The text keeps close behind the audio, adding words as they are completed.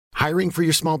Hiring for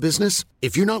your small business?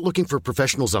 If you're not looking for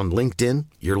professionals on LinkedIn,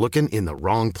 you're looking in the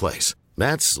wrong place.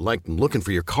 That's like looking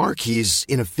for your car keys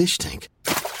in a fish tank.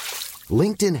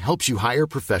 LinkedIn helps you hire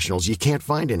professionals you can't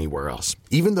find anywhere else,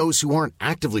 even those who aren't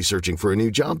actively searching for a new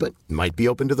job but might be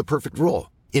open to the perfect role.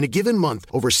 In a given month,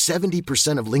 over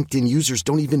 70% of LinkedIn users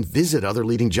don't even visit other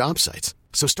leading job sites.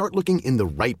 So start looking in the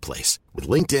right place. With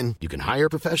LinkedIn, you can hire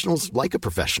professionals like a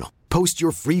professional. Post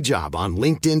your free job on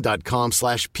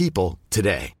linkedin.com/people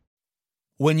today.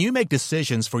 When you make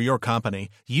decisions for your company,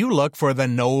 you look for the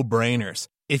no-brainers.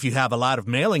 If you have a lot of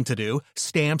mailing to do,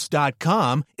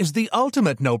 Stamps.com is the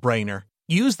ultimate no-brainer.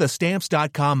 Use the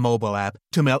Stamps.com mobile app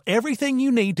to mail everything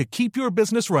you need to keep your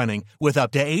business running with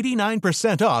up to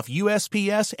 89% off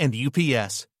USPS and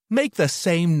UPS. Make the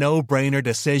same no-brainer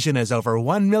decision as over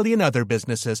 1 million other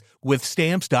businesses with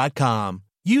Stamps.com.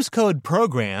 Use code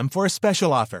PROGRAM for a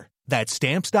special offer. That's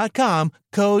Stamps.com,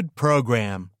 code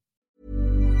PROGRAM.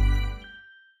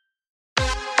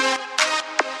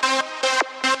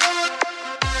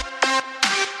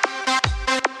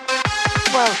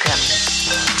 Welcome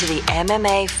to the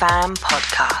MMA Fan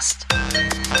Podcast.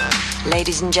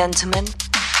 Ladies and gentlemen,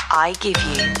 I give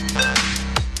you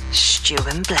Stu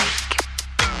and Blake.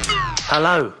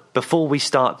 Hello. Before we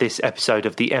start this episode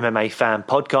of the MMA Fan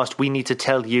Podcast, we need to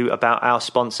tell you about our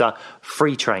sponsor,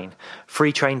 Freetrain.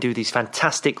 Freetrain do these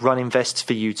fantastic running vests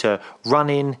for you to run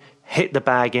in, hit the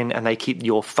bag in, and they keep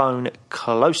your phone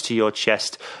close to your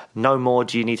chest. No more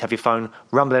do you need to have your phone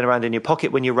rumbling around in your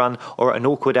pocket when you run or at an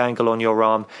awkward angle on your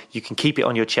arm. You can keep it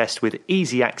on your chest with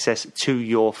easy access to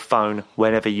your phone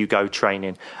whenever you go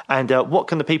training. And what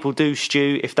can the people do,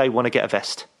 Stu, if they want to get a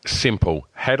vest? Simple.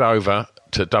 Head over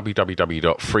to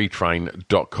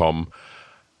www.freetrain.com.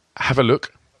 Have a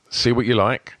look, see what you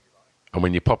like, and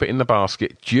when you pop it in the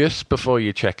basket, just before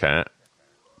you check out,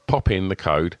 pop in the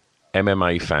code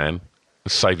MMA fan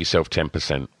and save yourself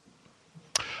 10%.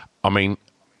 I mean,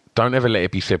 don't ever let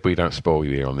it be said we don't spoil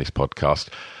you here on this podcast.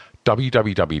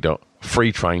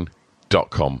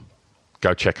 www.freetrain.com.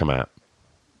 Go check them out.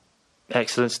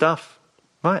 Excellent stuff.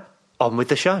 Right, on with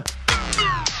the show.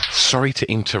 Sorry to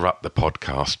interrupt the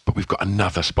podcast, but we've got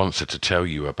another sponsor to tell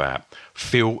you about.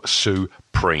 Feel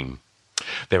Supreme.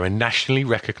 They're a nationally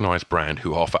recognised brand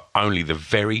who offer only the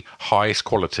very highest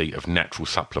quality of natural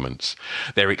supplements.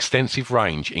 Their extensive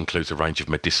range includes a range of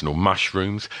medicinal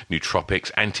mushrooms,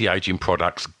 nootropics, anti-aging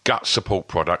products, gut support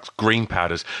products, green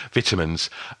powders, vitamins,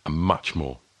 and much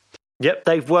more. Yep,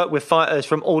 they've worked with fighters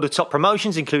from all the top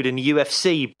promotions, including the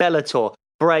UFC, Bellator,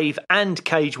 Brave, and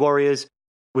Cage Warriors,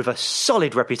 with a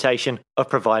solid reputation of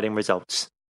providing results.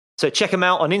 So check them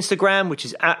out on Instagram, which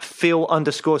is at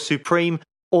feel_supreme,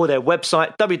 or their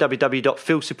website,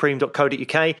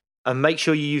 www.feelsupreme.co.uk, and make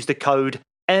sure you use the code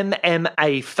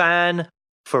MMAFAN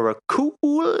for a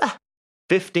cool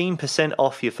 15%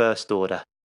 off your first order.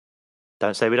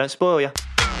 Don't say we don't spoil you.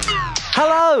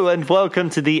 Hello, and welcome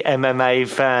to the MMA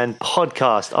Fan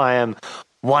Podcast. I am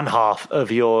one half of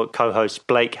your co-host,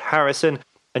 Blake Harrison,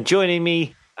 and joining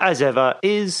me, as ever,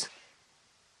 is...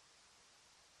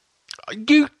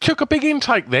 You took a big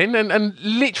intake then and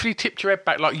literally tipped your head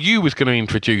back like you was going to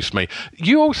introduce me.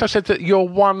 You also said that you're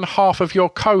one half of your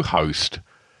co-host.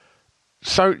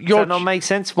 So you're... Does that not make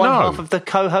sense? One half of the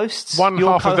co-hosts? One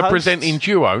half of the presenting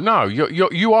duo. No,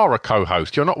 you are a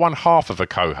co-host. You're not one half of a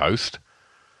co-host.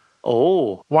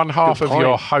 Oh. One half of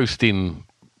your hosting...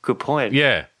 Good point.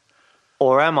 Yeah.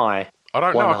 Or am I? I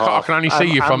don't know. I can only see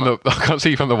you from the... I can't see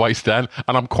you from the waist down,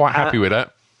 and I'm quite happy with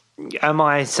that. Am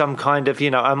I some kind of,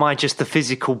 am I just the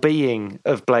physical being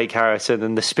of Blake Harrison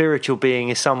and the spiritual being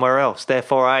is somewhere else?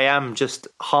 Therefore, I am just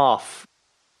half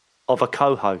of a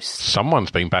co-host. Someone's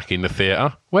been back in the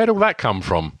theatre. Where'd all that come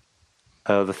from?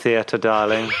 Oh, the theatre,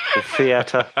 darling. The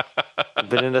theatre. I've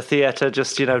been in the theatre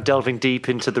just, delving deep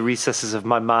into the recesses of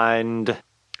my mind.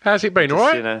 How's it been, all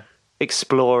right?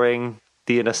 Exploring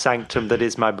the inner sanctum that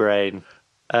is my brain.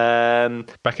 Back in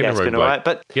the room, it's been all right,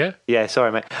 but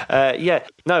sorry, mate.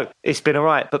 It's been all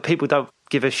right, but people don't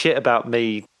give a shit about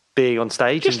me being on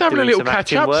stage. Just having a little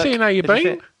catch up, seeing how you've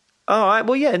been. All right,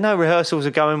 well, rehearsals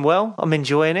are going well. I'm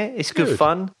enjoying it. It's good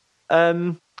fun.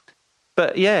 But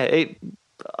yeah,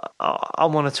 I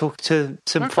want to talk to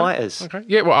some fighters. Okay,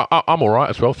 yeah, well, I'm all right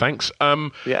as well, thanks.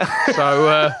 So,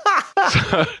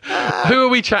 who are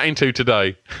we chatting to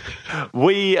today?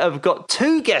 We have got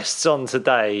two guests on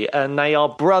today, and they are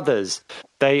brothers.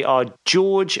 They are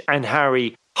George and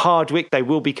Harry Hardwick. They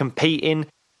will be competing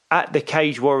at the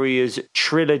Cage Warriors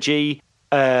trilogy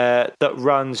that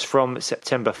runs from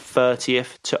September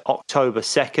 30th to October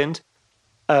 2nd.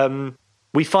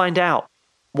 We find out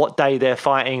what day they're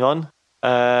fighting on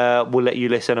we'll let you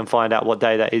listen and find out what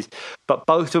day that is. But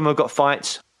both of them have got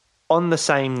fights on the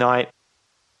same night.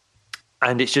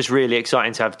 And it's just really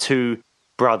exciting to have two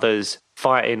brothers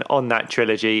fighting on that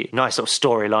trilogy. Nice little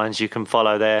storylines you can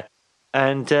follow there.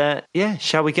 And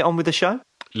shall we get on with the show?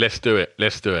 Let's do it.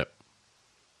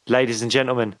 Ladies and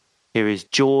gentlemen, here is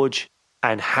George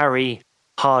and Harry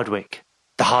Hardwick,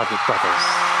 the Hardwick brothers.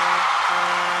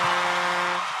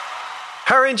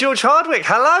 Harry and George Hardwick,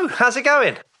 hello. How's it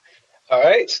going? All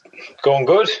right, going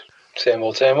good. Same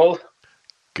old.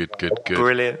 Good.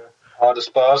 Brilliant. Harder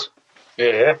spars.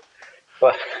 Yeah.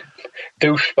 Well,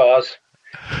 douche spars,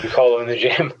 we call them in the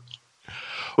gym.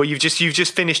 Well, you've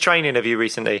just finished training, have you,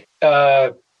 recently?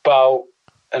 About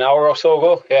an hour or so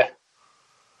ago, yeah.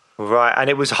 Right, and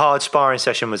it was a hard sparring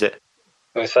session, was it?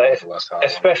 It's like,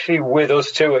 especially with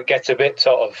us two, it gets a bit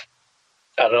sort of,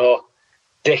 I don't know,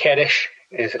 dickheadish.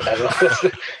 I don't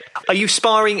know. Are you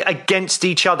sparring against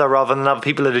each other rather than other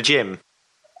people at the gym?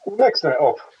 We're mixing it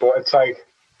up, but it's like,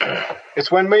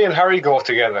 it's when me and Harry go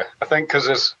together, I think,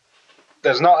 because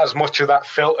there's not as much of that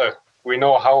filter. We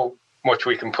know how much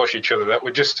we can push each other that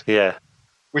we just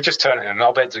turn it in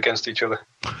knobheads against each other.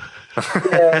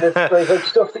 Yeah, there's like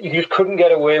stuff that you just couldn't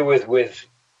get away with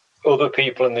other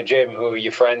people in the gym who are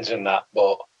your friends and that,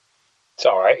 but it's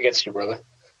all right against your brother.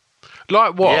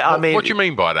 Like what? Yeah, what do you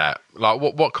mean by that? Like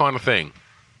what kind of thing?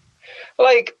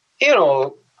 Like, you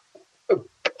know,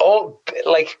 all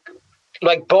like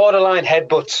borderline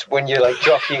headbutts when you're like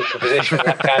jockeying for position,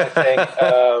 that kind of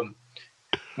thing.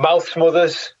 Mouth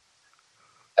smothers.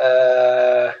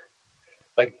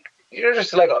 Like, you're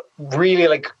just like really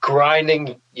like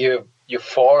grinding your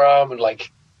forearm and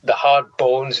like the hard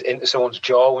bones into someone's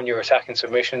jaw when you're attacking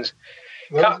submissions.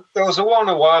 There was a one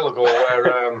a while ago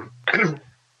where,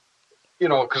 you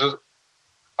know, because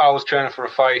I was training for a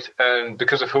fight, and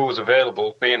because of who was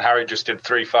available, me and Harry just did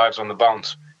 3-5s on the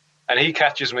bounce, and he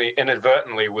catches me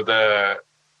inadvertently with an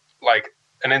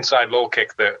inside low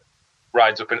kick that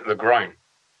rides up into the groin,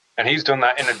 and he's done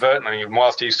that inadvertently, and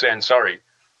whilst he's saying sorry,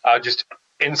 I just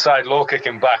inside low kick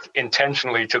him back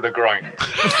intentionally to the groin,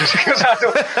 just because I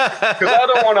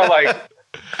don't want to like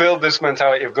build this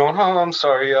mentality of going, oh, I'm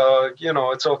sorry, you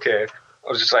know, it's okay. I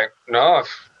was just like, no,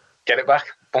 get it back.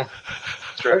 Boom.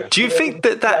 Do you think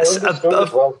that's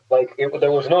well? Like,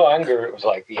 there was no anger. It was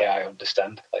like, yeah, I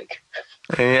understand. Like,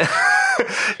 yeah.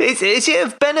 Is it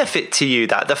of benefit to you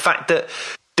that the fact that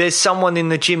there's someone in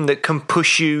the gym that can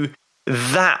push you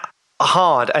that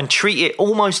hard and treat it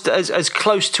almost as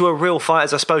close to a real fight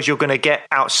as I suppose you're going to get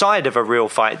outside of a real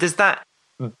fight? Does that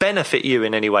benefit you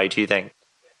in any way, do you think?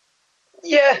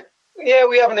 Yeah,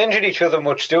 we haven't injured each other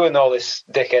much doing all this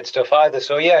dickhead stuff either.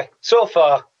 So yeah, so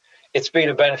far it's been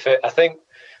a benefit. I think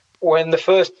when the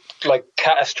first like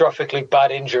catastrophically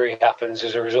bad injury happens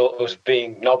as a result of us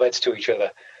being knobheads to each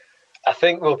other, I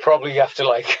think we'll probably have to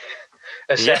like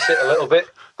assess it a little bit.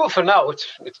 But for now,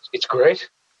 it's great.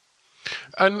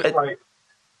 And like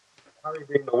Harry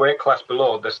being the weight class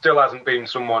below, there still hasn't been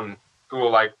someone who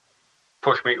will like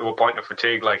push me to a point of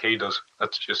fatigue like he does.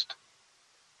 That's just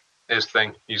his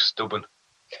thing. He's stubborn.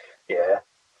 Yeah,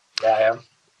 I am.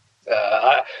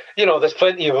 You know, there's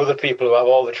plenty of other people who have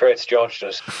all the traits George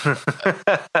does.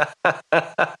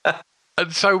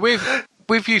 And so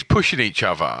with you pushing each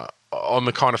other on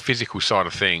the kind of physical side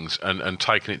of things and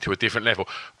taking it to a different level,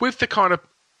 with the kind of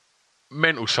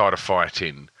mental side of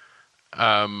fighting,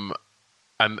 and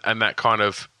that kind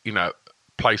of, you know,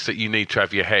 place that you need to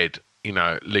have your head, you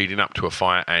know, leading up to a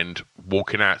fight and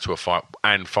walking out to a fight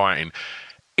and fighting,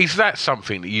 is that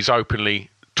something that you openly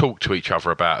talk to each other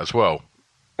about as well?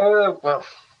 Well,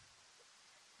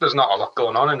 there's not a lot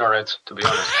going on in our heads, to be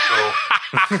honest.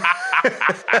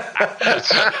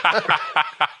 So,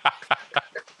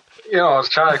 you know, I was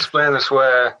trying to explain this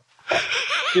where,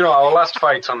 you know, our last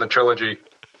fights on the trilogy,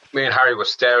 me and Harry were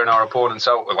staring our opponents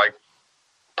out with like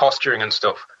posturing and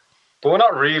stuff, but we're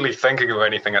not really thinking of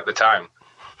anything at the time.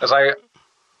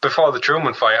 Before the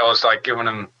Truman fight, I was like giving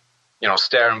him, you know,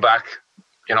 staring back,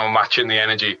 you know, matching the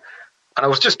energy, and I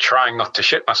was just trying not to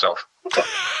shit myself.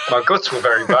 My guts were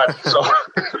very bad, so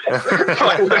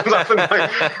like,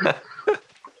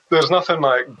 there's nothing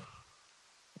like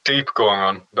deep going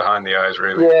on behind the eyes,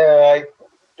 really. Yeah,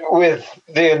 with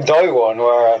the Ndoye one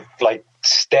where I like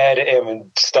stared at him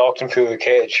and stalked him through the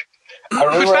cage.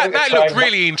 That looked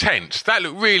really intense. That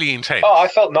looked really intense. Oh, I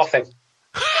felt nothing.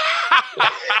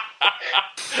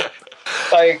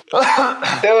 Like,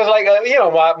 there was like, you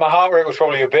know, my heart rate was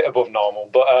probably a bit above normal,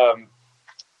 but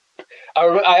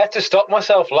I had to stop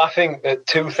myself laughing at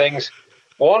two things.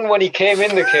 One, when he came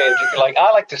in the cage, like,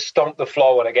 I like to stomp the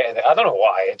floor when I get in there. I don't know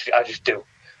why, I just do.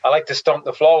 I like to stomp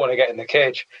the floor when I get in the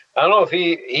cage. I don't know if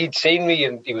he'd seen me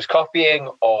and he was copying,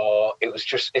 or it's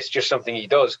just something he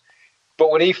does. But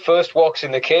when he first walks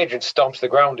in the cage and stomps the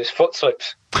ground, his foot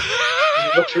slips.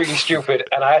 It looks really stupid,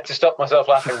 and I had to stop myself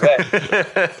laughing then.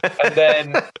 And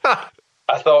then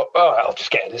I thought, I'll just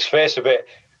get in his face a bit.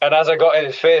 And as I got in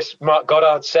his face, Mark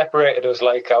Goddard separated us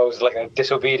like I was like a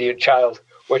disobedient child,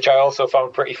 which I also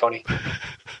found pretty funny.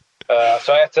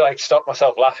 So I had to stop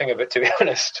myself laughing a bit, to be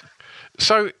honest.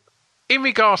 So, in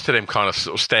regards to them kind of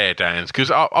sort of stare downs,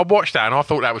 because I watched that and I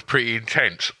thought that was pretty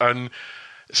intense. And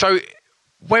so,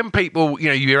 when people,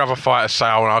 you hear other fighters say,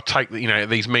 "Oh, and I'll take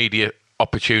these media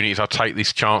opportunities, I'll take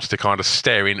this chance to kind of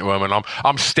stare into them, and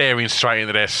I'm staring straight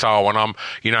into their soul, and I'm,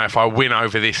 if I win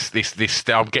over this,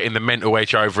 I'm getting the mental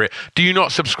edge over it." Do you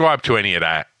not subscribe to any of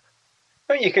that?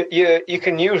 Well, you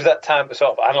can use that time to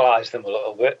sort of analyse them a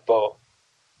little bit, but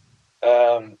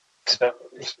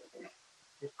it's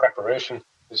preparation.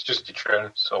 It's just your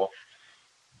training. So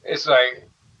it's like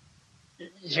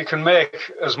you can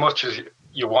make as much as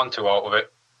you want to out of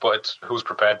it, but it's who's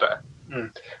prepared better. I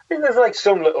think there's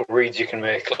some little reads you can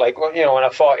make. Like, when I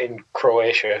fought in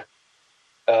Croatia,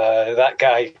 that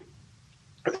guy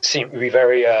seemed to be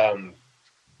very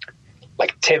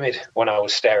timid when I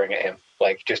was staring at him.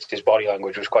 Like, just his body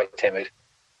language was quite timid.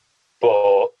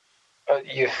 But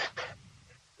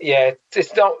it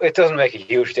doesn't make a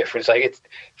huge difference.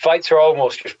 Fights are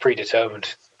almost just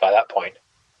predetermined by that point.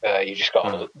 You just got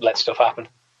to let stuff happen.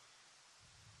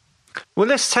 Well,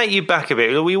 let's take you back a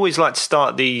bit. We always like to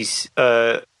start these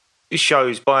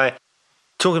shows by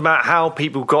talking about how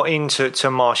people got into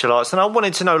martial arts. And I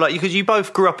wanted to know, because you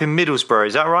both grew up in Middlesbrough,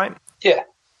 is that right? Yeah.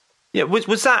 Yeah.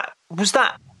 Was that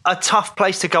a tough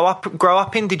place to grow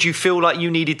up in? Did you feel like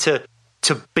you needed to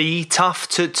be tough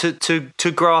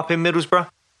to grow up in Middlesbrough?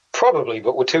 Probably,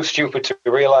 but we're too stupid to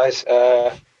realise.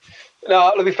 No,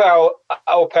 to be fair,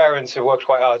 our parents have worked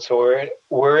quite hard, so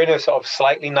we're in a sort of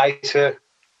slightly nicer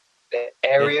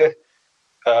area,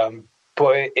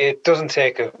 but it doesn't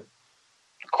take it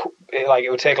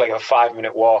would take a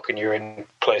 5-minute walk, and you're in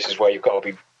places where you've got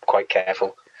to be quite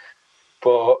careful.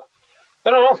 But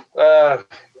I don't know.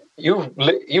 You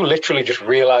literally just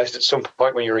realised at some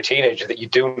point when you were a teenager that you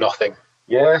do nothing.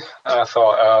 Yeah, I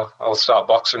thought I'll start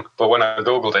boxing, but when I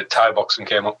googled it, Thai boxing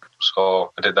came up,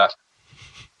 so I did that.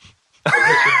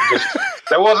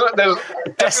 There's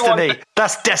destiny.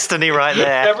 That's destiny right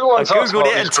there. Everyone talks Googled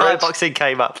about it and Thai boxing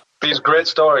came up. These great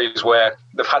stories where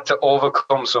they've had to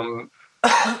overcome some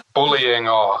bullying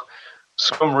or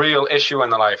some real issue in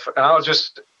their life, and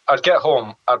I'd get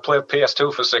home, I'd play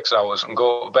PS2 for 6 hours and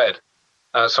go to bed.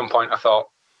 And at some point, I thought,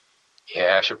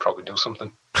 yeah, I should probably do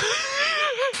something.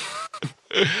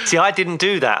 See, I didn't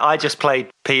do that. I just played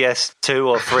PS2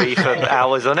 or 3 for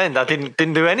hours on end. I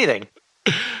didn't do anything.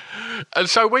 And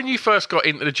so when you first got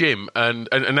into the gym, and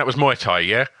that was Muay Thai,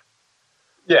 yeah?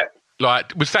 Yeah.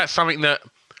 Was that something that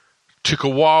took a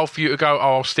while for you to go,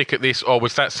 I'll stick at this, or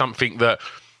was that something that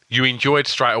you enjoyed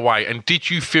straight away? And did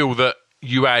you feel that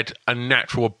you had a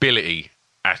natural ability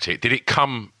at it? Did it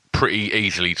come pretty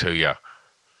easily to you?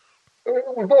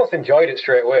 We both enjoyed it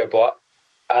straight away, but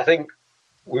I think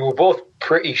we were both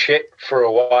pretty shit for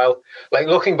a while.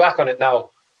 Looking back on it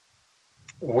now,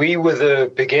 we were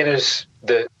the beginners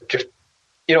that just,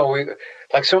 we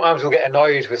sometimes we'll get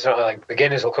annoyed with something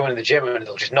beginners will come in the gym and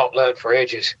they'll just not learn for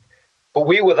ages. But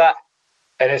we were that.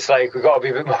 And it's we've got to be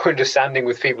a bit more understanding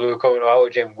with people who are coming to our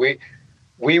gym.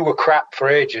 We were crap for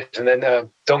ages. And then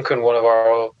Duncan, one of our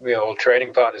old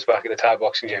training partners back at the Thai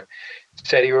boxing gym,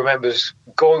 said he remembers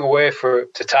going away to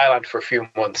Thailand for a few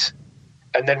months.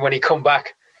 And then when he come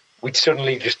back, we'd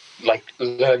suddenly just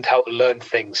learned how to learn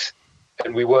things.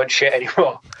 And we weren't shit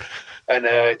anymore. And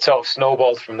it sort of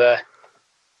snowballed from there.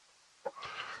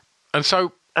 And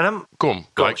so, go on.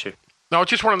 No, I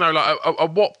just want to know,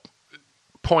 at what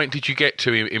point did you get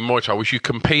to in Muay Thai? Was you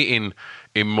competing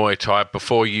in Muay Thai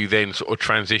before you then sort of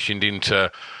transitioned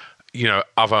into,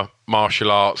 other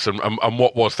martial arts? And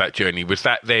what was that journey? Was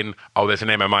that then, there's an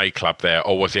MMA club there?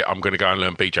 Or was it, I'm going to go and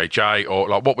learn BJJ?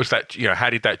 Or what was that, how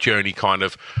did that journey kind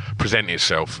of present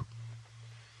itself?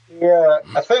 Yeah,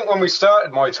 I think when we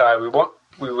started Muay Thai,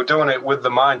 we were doing it with the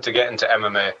mind to get into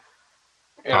MMA.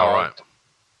 Right.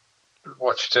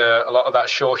 Watched a lot of that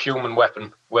show Human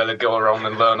Weapon, where they go around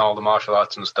and learn all the martial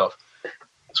arts and stuff.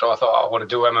 So I thought I want to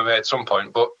do MMA at some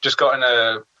point, but just got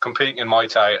into competing in Muay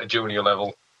Thai at a junior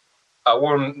level. I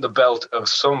won the belt of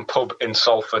some pub in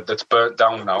Salford that's burnt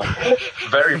down now.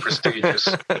 Very prestigious.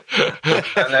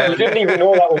 And then, we didn't even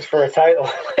know that was for a title.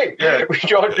 Yeah.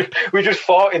 We just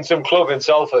fought in some club in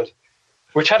Salford,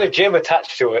 which had a gym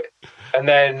attached to it. And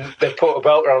then they put a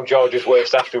belt around George's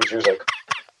waist afterwards. He was like,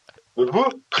 Yeah,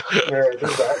 I did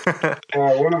that.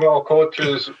 One of our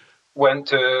coaches went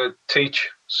to teach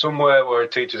somewhere where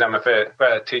it teaches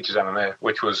MMA,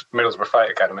 which was Middlesbrough Fight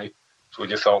Academy. So we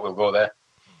just thought we'll go there.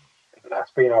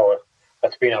 That's been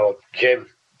our gym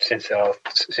since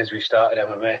we started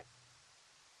MMA.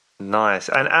 Nice.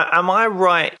 And am I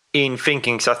right in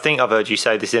thinking, because I think I've heard you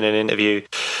say this in an interview,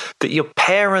 that your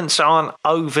parents aren't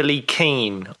overly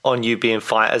keen on you being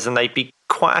fighters and they'd be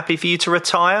quite happy for you to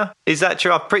retire? Is that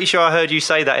true? I'm pretty sure I heard you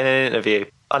say that in an interview,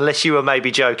 unless you were maybe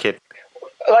joking.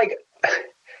 Like,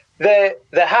 they're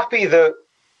happy that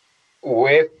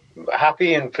we're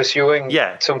happy in pursuing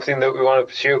something that we want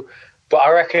to pursue. But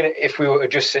I reckon if we were to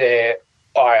just say,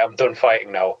 all right, I'm done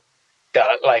fighting now,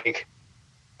 that, like,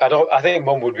 I think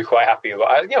Mum would be quite happy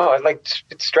about it. You know, like,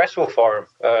 it's stressful for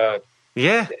him.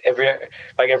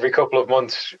 Every couple of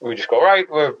months, we just go, right,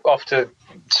 we're off to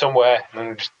somewhere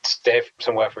and just stay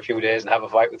somewhere for a few days and have a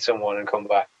fight with someone and come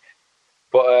back.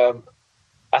 But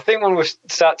I think when we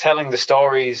start telling the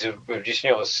stories of just, you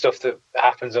know, stuff that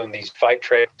happens on these fight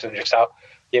trips and just how,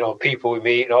 you know, people we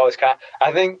meet and all this kind,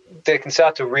 I think they can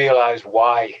start to realise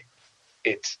why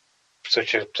it's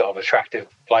such a sort of attractive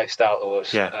lifestyle to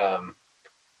us. Yeah.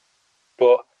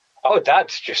 But our dad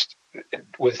just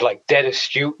was like dead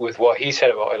astute with what he said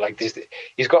about it. Like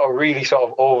he's got a really sort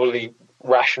of overly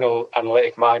rational,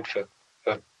 analytic mind for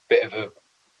a bit of a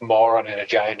moron and a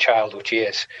giant child, which he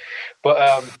is.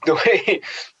 But the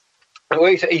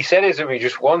way he said it to me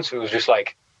just once, it was just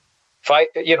like, fight.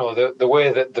 You know, the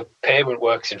way that the payment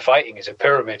works in fighting is a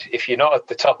pyramid. If you're not at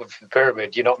the top of the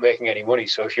pyramid, you're not making any money.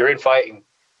 So if you're in fighting,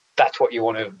 that's what you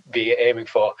want to be aiming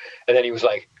for. And then he was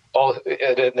like,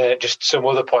 and then at just some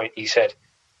other point, he said,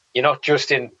 you're not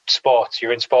just in sports,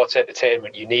 you're in sports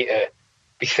entertainment. You need to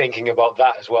be thinking about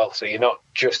that as well. So you're not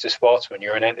just a sportsman,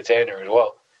 you're an entertainer as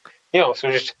well. You know,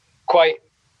 so just quite,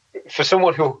 for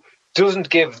someone who doesn't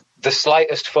give the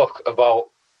slightest fuck about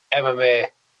MMA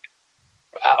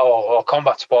at all, or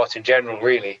combat sports in general,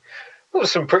 really, it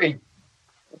was some pretty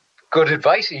good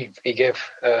advice he gave,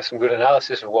 some good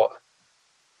analysis of what.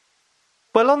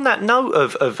 Well, on that note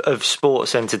of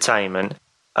sports entertainment,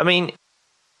 I mean,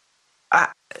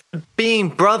 being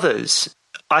brothers,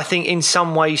 I think in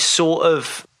some ways sort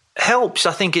of helps.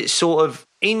 I think it sort of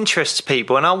interests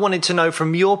people. And I wanted to know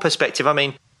from your perspective, I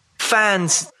mean,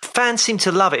 fans seem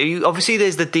to love it. Obviously,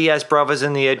 there's the Diaz brothers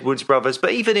and the Edwards brothers,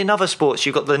 but even in other sports,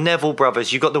 you've got the Neville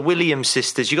brothers, you've got the Williams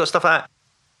sisters, you've got stuff like that.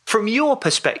 From your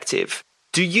perspective,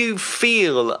 do you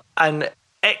feel an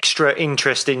extra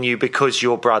interest in you because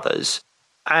you're brothers?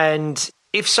 And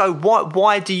if so,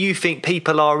 why do you think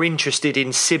people are interested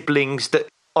in siblings that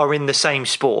are in the same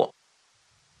sport?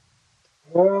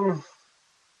 Well,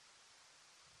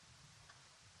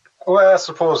 I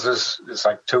suppose it's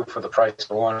like two for the price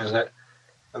of one, isn't it?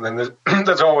 And then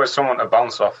there's always someone to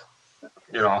bounce off,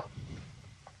 you know,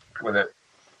 with it.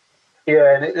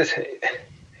 Yeah, and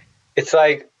it's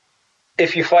like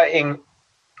if you're fighting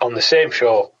on the same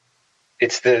show,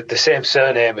 it's the same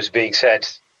surname as being said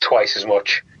twice as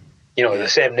much. You know, the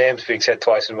same names being said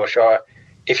twice as much. Or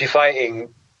if you're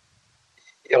fighting,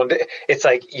 you know, it's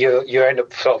like you end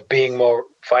up sort of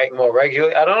fighting more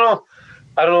regularly. I don't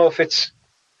know if it's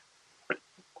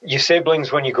your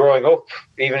siblings when you're growing up,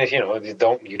 even if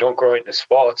you don't grow into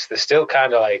sports. There's still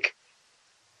kind of like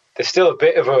there's still a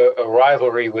bit of a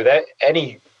rivalry with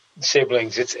any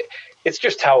siblings. It's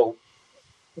just how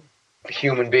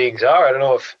human beings are. I don't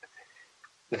know if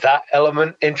that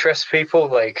element interests people.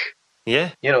 Like,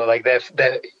 yeah, you know, like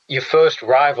they're your first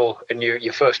rival and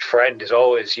your first friend is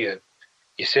always your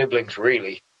siblings,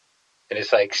 really. And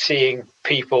it's like seeing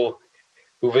people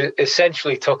who've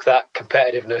essentially took that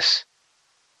competitiveness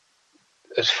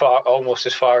almost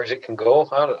as far as it can go.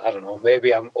 I don't know.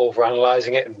 Maybe I'm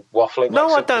overanalyzing it and waffling.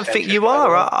 No, I don't think you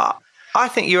are. I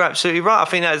think you're absolutely right. I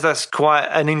think that's quite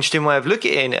an interesting way of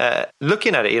looking at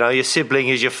it. You know, your sibling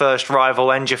is your first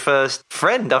rival and your first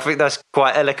friend. I think that's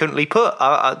quite eloquently put.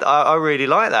 I really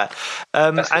like that.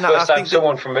 That's the first time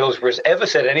someone from Middlesbrough has ever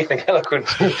said anything eloquent.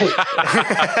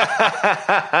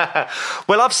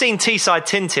 Well, I've seen Teesside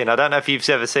Tintin. I don't know if you've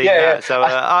ever seen that. Yeah. So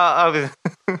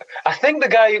I think the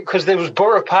guy, because there was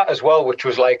Borough Pat as well, which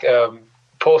was like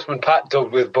Postman Pat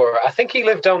dubbed with Borough. I think he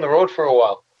lived down the road for a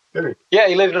while. Really? Yeah,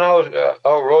 he lived on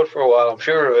our road for a while. I'm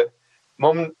sure of it.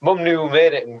 Mum knew who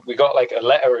made it, and we got like a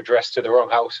letter addressed to the wrong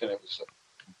house, and it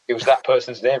was that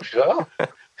person's name. She's like, oh.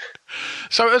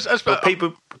 So as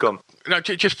people gone. No,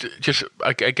 just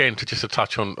again to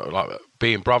touch on like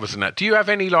being brothers and that. Do you have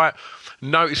any like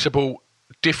noticeable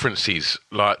differences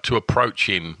like to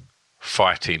approaching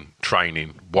fighting,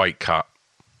 training, weight cut?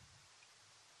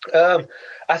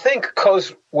 I think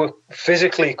because we're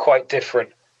physically quite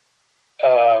different,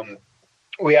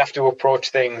 we have to approach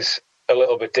things a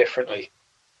little bit differently.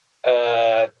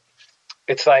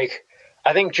 It's like,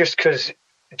 I think just because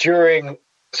during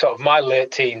sort of my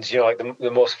late teens, like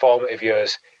the most formative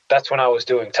years, that's when I was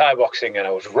doing Thai boxing and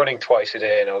I was running twice a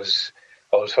day and I was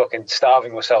fucking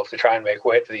starving myself to try and make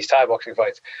weight for these Thai boxing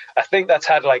fights. I think that's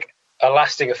had like a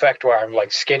lasting effect where I'm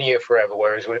like skinnier forever.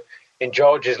 Whereas in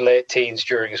George's late teens,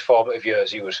 during his formative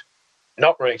years, he was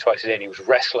not running twice a day and he was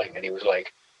wrestling and he was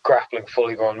like grappling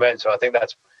fully grown men. So I think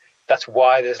that's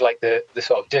why there's like the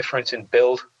sort of difference in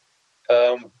build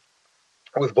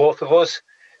with both of us.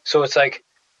 So it's like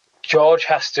George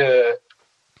has to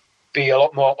be a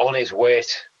lot more on his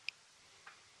weight,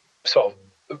 sort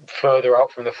of further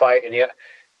out from the fight, and yet,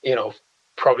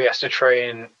 probably has to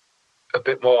train a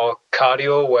bit more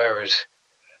cardio, whereas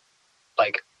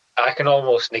like I can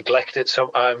almost neglect it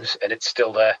sometimes and it's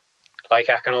still there. Like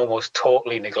I can almost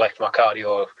totally neglect my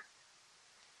cardio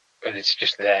and it's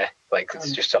just there. Like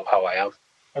it's just sort of how I am.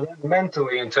 And then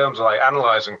mentally, in terms of like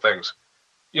analysing things,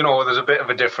 there's a bit of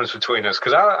a difference between us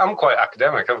because I'm quite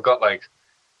academic. I've got like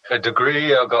a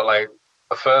degree, I've got like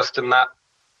a first in that.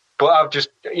 But I've just,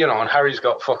 and Harry's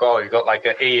got fuck all. He's got like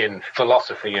an E in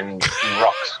philosophy and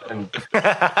rocks. And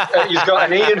he's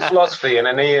got an E in philosophy and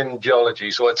an E in geology.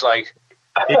 So it's like,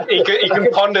 he can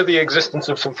ponder the existence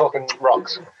of some fucking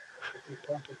rocks.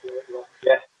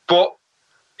 Yeah. But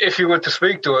if you were to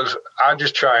speak to us, I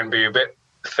just try and be a bit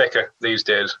thicker these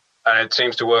days. And it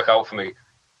seems to work out for me.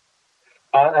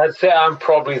 I'd say I'm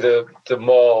probably the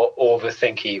more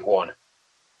overthinky one.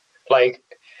 Like,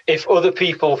 if other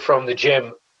people from the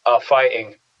gym are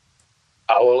fighting,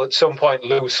 I will at some point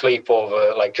lose sleep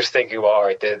over like just thinking about, all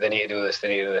right, they need to do this,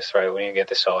 right? We need to get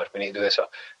this sorted, we need to do this.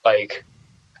 Like,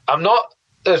 I'm not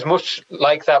as much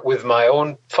like that with my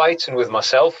own fights and with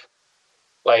myself.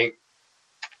 Like,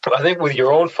 I think with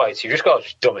your own fights, you just got to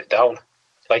just dumb it down.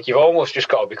 Like, you've almost just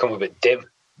got to become a bit dim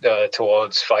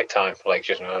towards fight time. Like,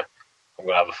 just, I'm going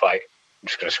to have a fight, I'm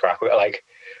just going to scrap it. Like,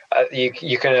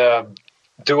 you can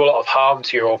do a lot of harm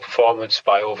to your own performance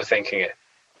by overthinking it.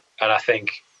 And I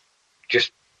think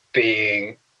just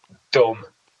being dumb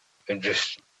and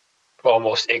just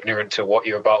almost ignorant to what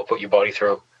you're about to put your body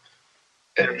through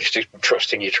and just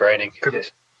trusting your training.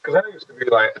 Because I used to be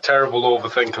like a terrible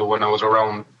overthinker when I was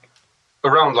around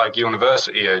like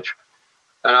university age.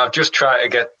 And I've just tried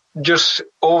to just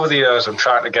over the years, I'm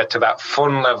trying to get to that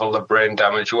fun level of brain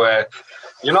damage where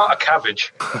you're not a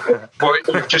cabbage, but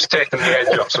you've just taken the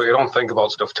edge off so you don't think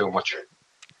about stuff too much.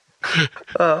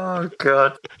 Oh,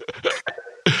 God.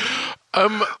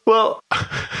 Well,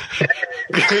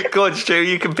 go on, Stu,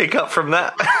 you can pick up from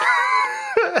that.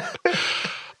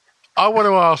 I want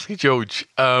to ask you, George,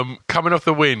 coming off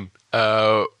the win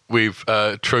with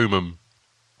Truman,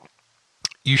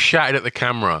 you shouted at the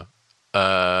camera,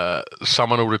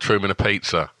 someone ordered Truman a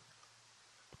pizza.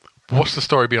 What's the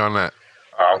story behind that?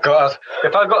 Oh, God.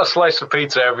 If I got a slice of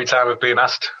pizza every time I've been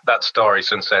asked that story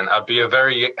since then, I'd be a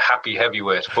very happy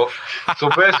heavyweight. But so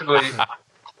basically,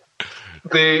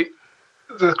 the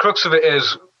crux of it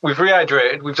is we've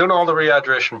rehydrated. We've done all the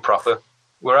rehydration proper.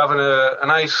 We're having a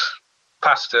nice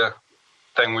pasta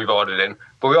thing we've ordered in,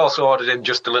 but we also ordered in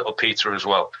just a little pizza as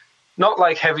well. Not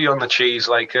like heavy on the cheese,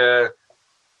 like,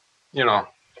 not...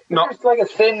 Just like a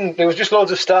thin... There was just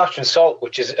loads of starch and salt,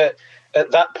 which is...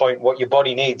 at that point, what your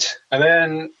body needs. And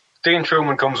then Dean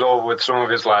Truman comes over with some of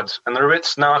his lads, and they're a bit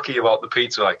snarky about the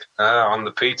pizza, like, I'm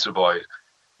the pizza boy,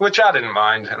 which I didn't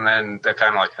mind. And then they're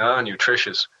kind of like,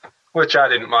 nutritious, which I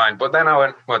didn't mind. But then I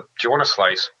went, do you want a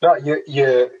slice? No,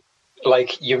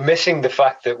 you're missing the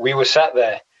fact that we were sat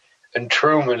there, and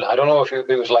Truman, I don't know if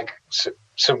it was like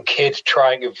some kid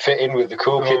trying to fit in with the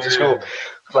cool kids at school,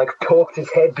 like poked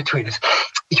his head between us.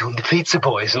 You the pizza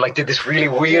boys, and like did this really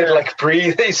weird like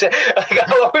breathe. He said, like,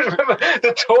 I always remember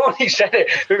the tone he said it.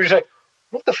 It was like,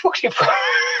 what the fuck's your problem?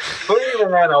 But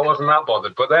even then, I wasn't that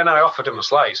bothered. But then I offered him a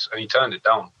slice, and he turned it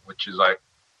down, which is like,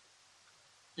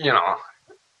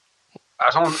 I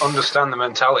don't understand the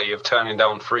mentality of turning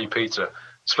down free pizza,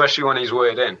 especially when he's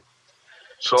weighed in.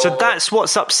 So that's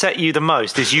what's upset you the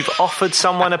most, is you've offered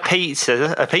someone a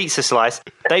pizza slice,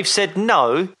 they've said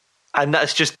no, and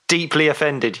that's just deeply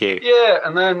offended you. Yeah,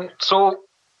 and then So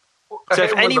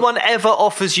if anyone ever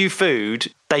offers you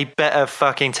food, they better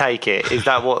fucking take it. Is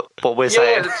that what we're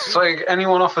saying? Yeah, it's like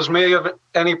anyone offers me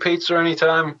any pizza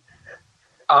anytime,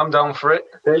 I'm down for it.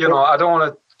 I don't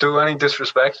want to do any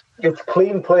disrespect. It's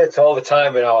clean plates all the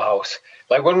time in our house.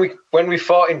 Like when we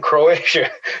fought in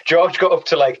Croatia, George got up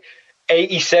to like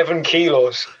 87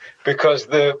 kilos because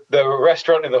the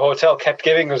restaurant in the hotel kept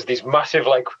giving us these massive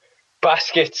like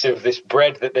baskets of this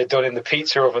bread that they'd done in the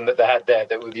pizza oven that they had there.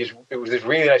 It was this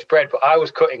really nice bread, but I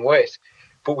was cutting weight,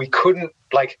 but we couldn't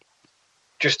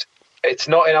it's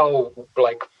not in our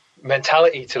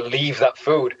mentality to leave that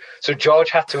food. So George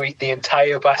had to eat the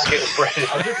entire basket of bread.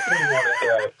 I just didn't want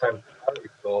it.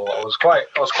 So I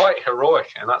was quite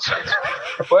heroic in that sense.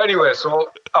 But anyway,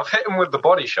 so I've hit him with the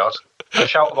body shot. I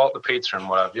shout about the pizza and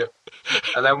what have you.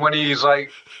 And then when he's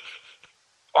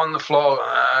on the floor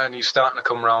and he's starting to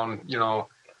come around,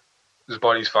 his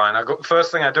body's fine.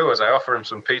 First thing I do is I offer him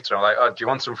some pizza. I'm like, "Oh, do you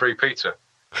want some free pizza?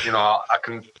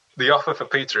 The offer for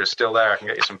pizza is still there. I can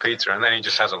get you some pizza." And then he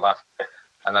just has a laugh.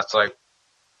 And that's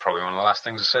probably one of the last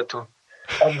things I said to him.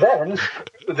 And then,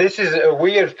 this is a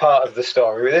weird part of the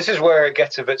story. This is where it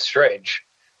gets a bit strange.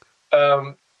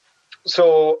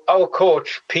 So our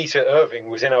coach, Peter Irving,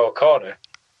 was in our corner.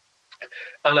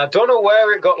 And I don't know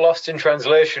where it got lost in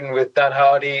translation with Dan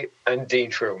Hardy and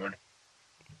Dean Truman.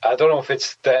 I don't know if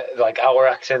it's our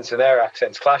accents and their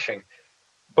accents clashing.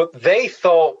 But they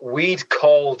thought we'd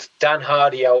called Dan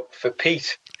Hardy out for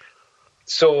Pete.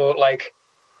 So,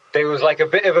 there was a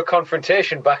bit of a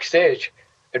confrontation backstage.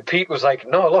 And Pete was like,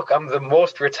 "No, look, I'm the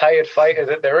most retired fighter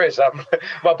that there is.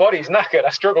 My body's knackered. I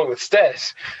struggle with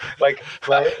stairs." Do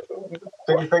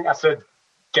you think I said,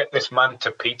 "Get this man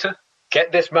to Peter"?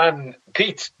 Get this man,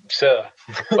 Pete, sir.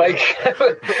 I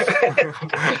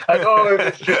don't know if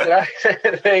it's just an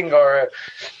accent thing or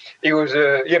he was,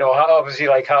 obviously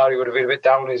Hardy would have been a bit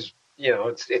down his,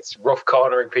 it's rough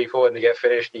cornering people when they get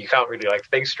finished and you can't really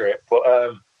think straight. But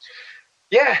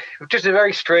just a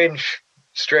very strange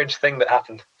thing that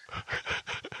happened.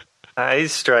 That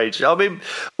is strange. I mean,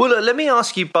 look, let me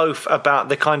ask you both about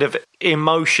the kind of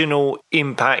emotional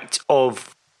impact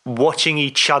of watching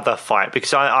each other fight,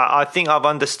 because I think I've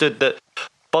understood that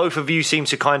both of you seem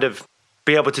to kind of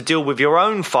be able to deal with your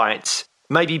own fights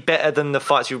maybe better than the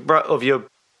fights of your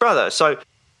brother. So,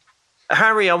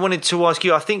 Harry, I wanted to ask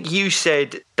you, I think you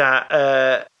said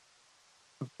that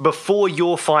before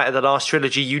your fight of the last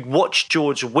trilogy, you'd watched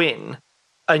George win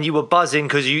and you were buzzing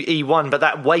because he won, but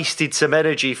that wasted some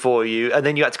energy for you, and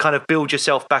then you had to kind of build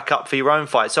yourself back up for your own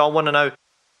fight. So I want to know,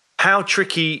 how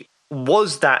tricky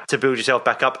was that to build yourself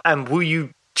back up, and will you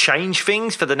change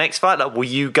things for the next fight? Will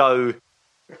you go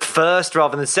first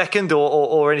rather than second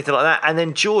or anything like that? And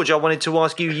then, George, I wanted to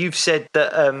ask you, you've said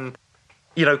that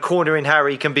cornering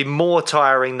Harry can be more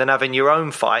tiring than having your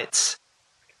own fights.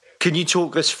 Can you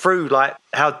talk us through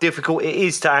how difficult it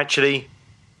is to actually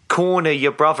corner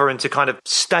your brother and to kind of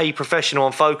stay professional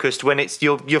and focused when it's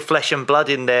your flesh and blood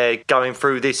in there going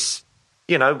through this,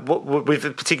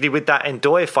 particularly with that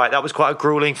Ndoye fight? That was quite a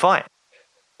grueling fight.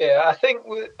 Yeah, I think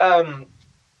I don't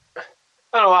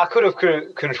know, I could have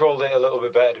controlled it a little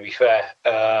bit better, to be fair.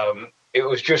 It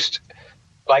was just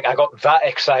I got that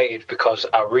excited because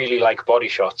I really like body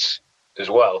shots as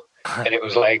well. And it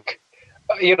was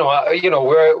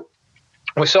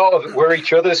we're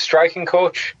each other's striking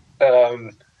coach.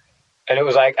 And it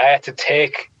was I had to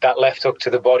take that left hook to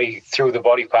the body through the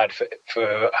body pad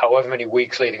for however many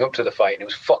weeks leading up to the fight. And it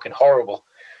was fucking horrible.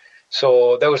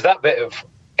 So there was that bit of,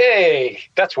 hey,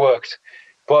 that's worked.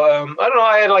 But I don't know,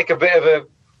 I had a bit of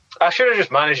I should have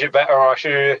just managed it better, or I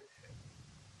should have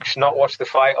just not watched the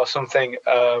fight or something.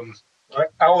 I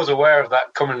was aware of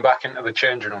that coming back into the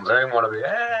changing rooms. I didn't want to be,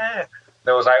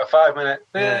 there was a 5 minute,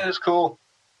 it's cool.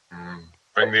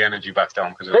 Bring the energy back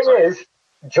down. The thing is,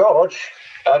 George,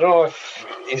 I don't know if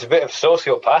he's a bit of a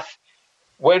sociopath.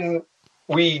 When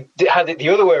we had it the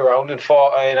other way around and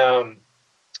fought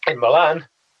in Milan,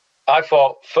 I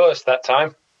fought first that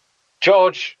time.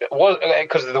 George was,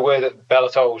 because of the way that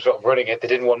Bellator was sort of running it, they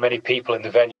didn't want many people in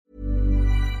the venue.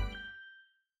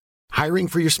 Hiring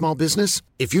for your small business?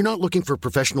 If you're not looking for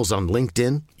professionals on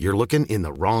LinkedIn, you're looking in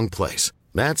the wrong place.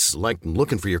 That's like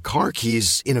looking for your car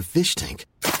keys in a fish tank.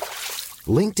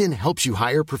 LinkedIn helps you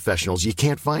hire professionals you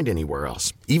can't find anywhere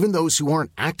else, even those who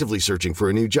aren't actively searching for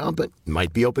a new job but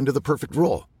might be open to the perfect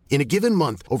role. In a given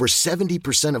month, over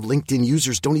 70% of LinkedIn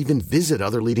users don't even visit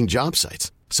other leading job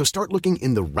sites. So start looking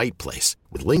in the right place.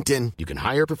 With LinkedIn, you can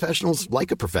hire professionals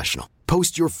like a professional.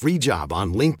 Post your free job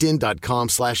on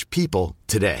linkedin.com/people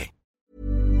today.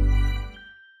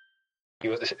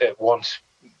 Once,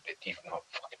 it even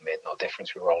fucking made no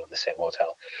difference. We were all in the same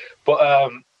hotel.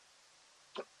 But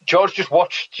George just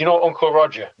watched, Uncle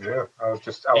Roger? Yeah,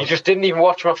 He just didn't even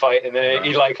watch my fight, and then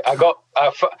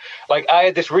I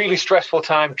had this really stressful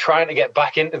time trying to get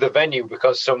back into the venue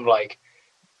because some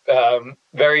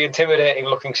very intimidating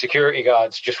looking security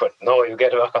guards just went, "No, you'll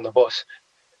get back on the bus."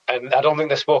 And I don't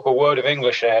think they spoke a word of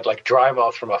English. I had dry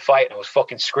mouth from my fight, and I was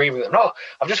fucking screaming at them, "No,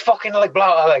 I'm just fucking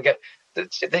blah."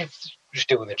 They just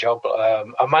doing the job.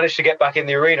 I managed to get back in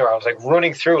the arena. I was like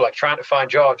running through, like trying to find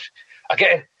George. I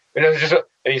get him, and it was just,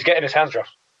 and he's getting his hands dropped.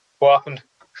 What happened?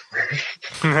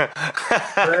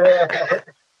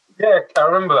 Yeah, I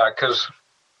remember that because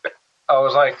I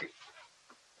was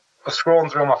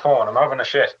scrolling through my phone. I'm having a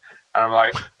shit, and I'm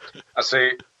like, I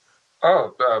see,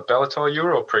 Bellator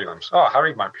Euro prelims. Oh,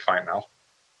 Harry might be fine now.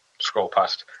 Scroll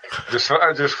past.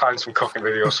 I just find some cooking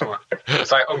videos somewhere.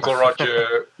 It's like Uncle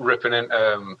Roger ripping in.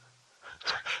 There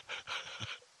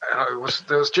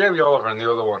was Jamie Oliver and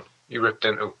the other one he ripped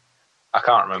into. I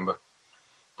can't remember,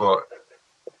 but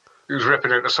he was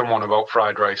ripping into someone about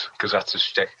fried rice because that's his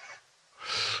shtick.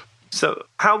 So,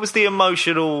 how was the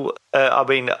emotional? I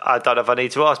mean, I don't know if I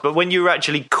need to ask, but when you were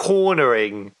actually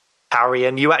cornering Harry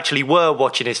and you actually were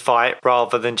watching his fight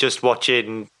rather than just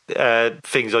watching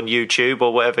things on YouTube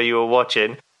or whatever you were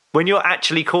watching, when you're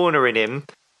actually cornering him,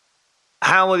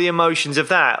 how are the emotions of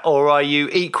that, or are you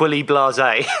equally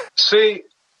blasé? See,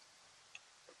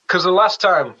 because the last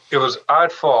time it was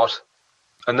I'd fought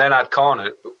and then I'd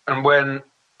cornered, and when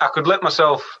I could let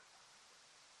myself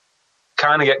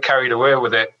kind of get carried away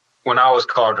with it when I was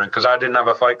cornering, because I didn't have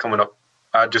a fight coming up.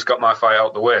 I just got my fight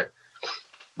out the way.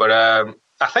 But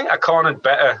I think I cornered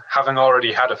better having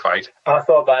already had a fight. I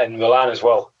thought that in Milan as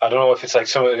well. I don't know if it's like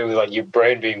something to do with like your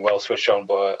brain being well switched on,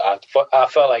 but I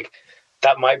felt like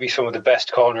that might be some of the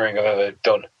best cornering I've ever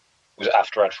done was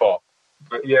after I'd fought.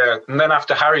 But yeah, and then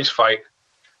after Harry's fight,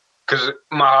 because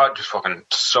my heart just fucking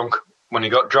sunk when he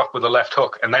got dropped with the left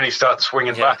hook, and then he starts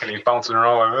swinging back and he's bouncing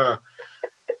around like,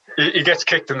 He gets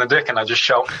kicked in the dick and I just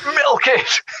shout, milk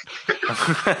it!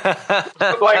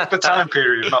 Like the time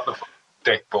period, not the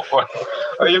dick, but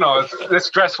you know, it's a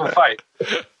stressful fight.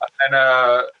 And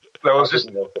there was just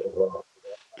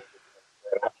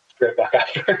straight back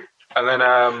after. And then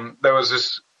there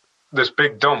was this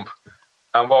big dump.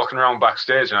 I'm walking around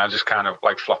backstage and I just kind of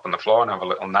like flop on the floor and have a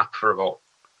little nap for about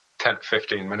 10 to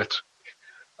 15 minutes.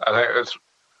 I think it's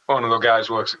one of the guys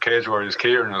who works at Cage Warriors,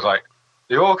 Kieran, was like,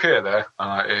 "You okay there?"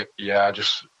 And I'm like, "Yeah, I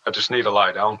just need to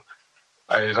lie down."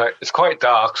 And he's like, "It's quite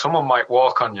dark. Someone might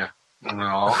walk on you."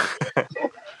 No.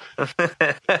 Yeah,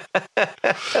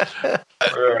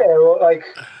 well, like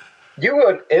you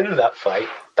weren't in that fight.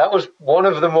 That was one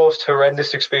of the most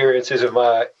horrendous experiences of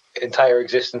my entire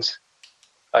existence.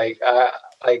 I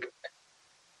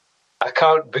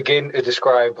can't begin to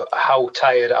describe how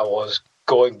tired I was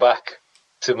going back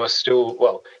to my stool.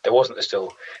 Well, there wasn't a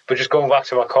stool, but just going back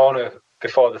to my corner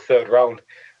before the third round,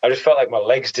 I just felt like my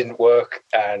legs didn't work,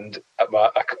 and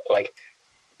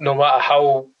no matter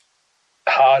how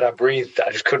hard I breathed,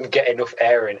 I just couldn't get enough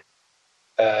air in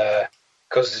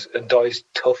because Ndoye's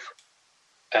tough,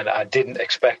 and I didn't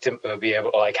expect him to be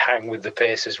able to like hang with the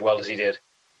pace as well as he did.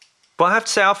 But I have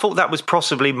to say, I thought that was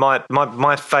possibly my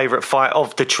favourite fight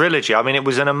of the trilogy. I mean, it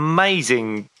was an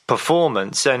amazing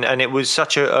performance, and it was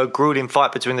such a grueling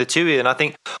fight between the two of you. And I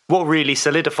think what really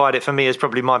solidified it for me as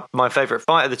probably my favourite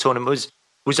fight of the tournament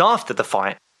was after the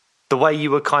fight. The way you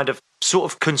were kind of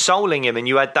sort of consoling him, and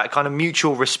you had that kind of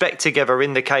mutual respect together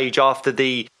in the cage after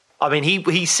the... I mean,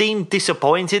 he seemed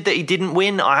disappointed that he didn't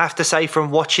win. I have to say,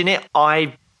 from watching it,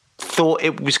 I thought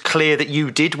it was clear that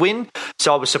you did win.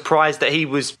 So I was surprised that he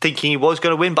was thinking he was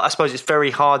going to win. But I suppose it's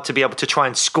very hard to be able to try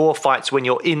and score fights when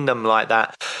you're in them like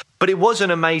that. But it was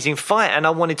an amazing fight. And I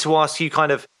wanted to ask you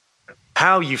kind of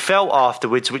how you felt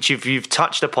afterwards, which you've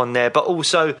touched upon there. But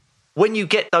also, when you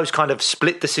get those kind of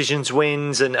split decisions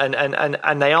wins and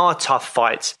they are tough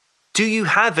fights, do you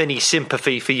have any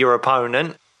sympathy for your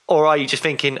opponent? Or are you just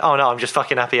thinking, oh no, I'm just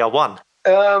fucking happy I won?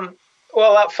 Well,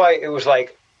 that fight, it was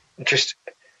like just...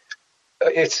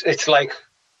 It's like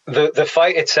the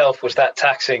fight itself was that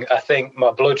taxing. I think my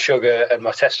blood sugar and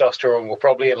my testosterone were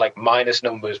probably in like minus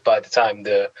numbers by the time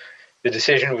the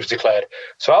decision was declared.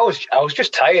 So I was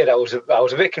just tired. I was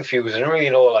a bit confused. I didn't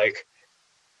really know like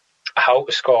how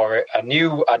to score it. I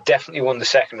knew I definitely won the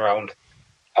second round.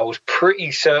 I was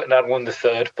pretty certain I'd won the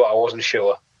third, but I wasn't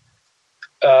sure.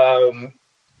 And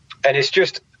it's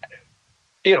just,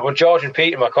 you know, when George and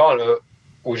Pete in my corner,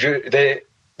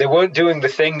 they weren't doing the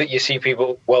thing that you see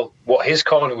people, well, what his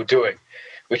corner were doing,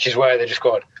 which is where they're just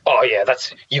going, oh yeah,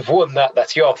 you've won that,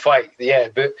 that's your fight. Yeah,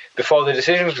 but before the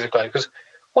decision was declared, because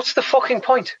what's the fucking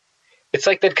point? It's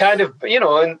like they'd kind of, you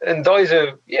know, and Doy's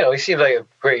he seemed like a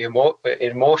pretty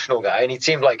emotional guy, and he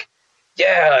seemed like,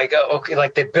 yeah, like, okay,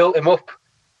 like they built him up,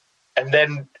 and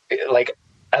then, like,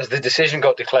 as the decision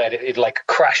got declared, it like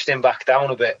crashed him back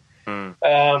down a bit.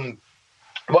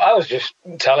 But I was just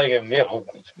telling him, you know,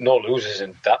 no losers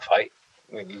in that fight.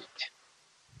 I mean,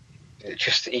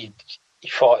 he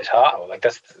fought his heart out. Like,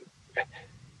 that's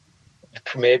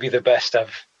maybe the best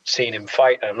I've seeing him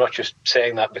fight, and I'm not just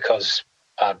saying that because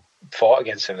I fought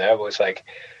against him there, but it's like,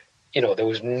 there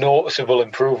was noticeable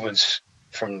improvements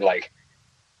from like,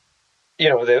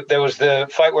 there was the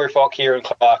fight where he fought Kieran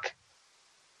Clark,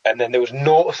 and then there was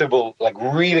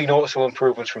really noticeable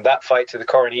improvements from that fight to the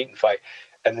Corin Eaton fight,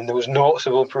 and then there was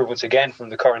noticeable improvements again from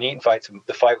the Corin Eaton fight to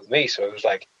the fight with me. So it was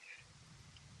like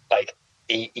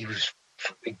he was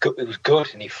good,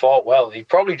 and he fought well. He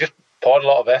probably just poured a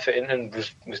lot of effort in and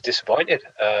was disappointed.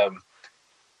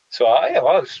 So I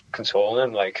was consoling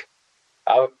him. Like,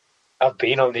 I've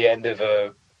been on the end of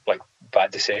a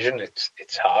bad decision.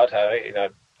 It's hard. I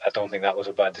don't think that was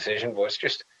a bad decision, but it's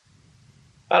just,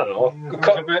 I don't know.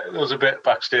 There was a bit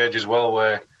backstage as well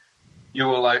where you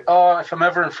were like, "Oh, if I'm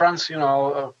ever in France,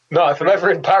 No, if I'm ever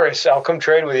in Paris, I'll come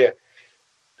train with you.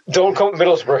 Don't come to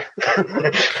Middlesbrough."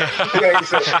 Yeah, he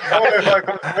said, "Oh, if I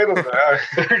come to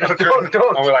Middlesbrough,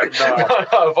 don't." And we're like,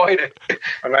 no, avoid it.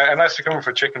 Unless you're coming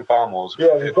for chicken parmos.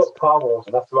 Yeah, we've got parmos,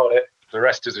 and that's about it. The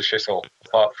rest is a shithole,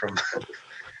 apart from.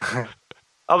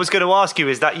 I was going to ask you,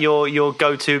 is that your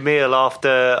go-to meal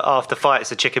after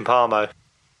fights, a chicken parmo?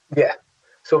 Yeah.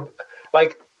 So,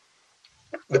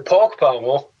 the pork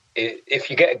parmo, if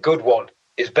you get a good one,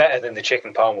 is better than the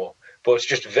chicken parmo. But it's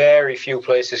just very few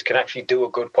places can actually do a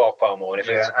good pork parmo. And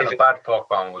a bad pork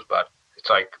parmo was bad. It's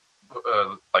like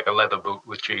a leather boot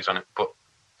with cheese on it, but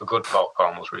the good pork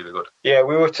parmo was really good. Yeah,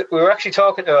 we were actually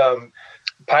talking to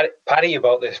Paddy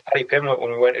about this, Paddy Pimlet,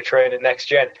 when we went to train at Next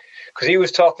Gen, because he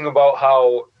was talking about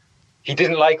how he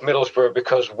didn't like Middlesbrough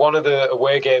because one of the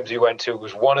away games he went to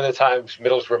was one of the times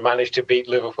Middlesbrough managed to beat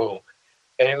Liverpool.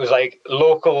 And it was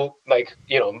local,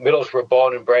 Middlesbrough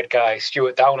born and bred guy,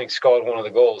 Stuart Downing, scored one of the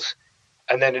goals.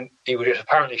 And then he was just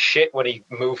apparently shit when he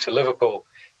moved to Liverpool.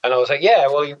 And I was like, yeah,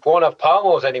 well, he won't have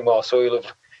parmos anymore, so he'll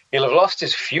have lost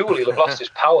his fuel, he'll have lost his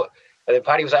power. And then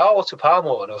Paddy was like, oh, what's a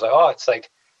parmo? And I was like, oh,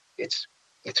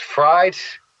 it's fried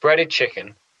breaded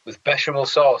chicken with bechamel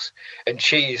sauce and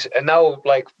cheese. And now,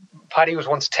 Paddy was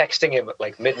once texting him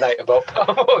at midnight about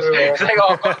parmos. He's like,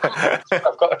 oh,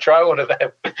 I've got to try one of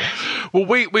them. Well,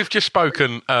 we've just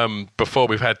spoken before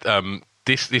we've had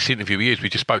this interview. We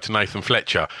just spoke to Nathan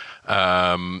Fletcher,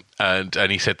 and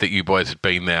he said that you boys had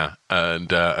been there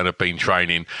and have been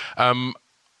training.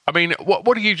 I mean, what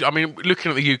do you? I mean,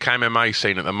 looking at the UK MMA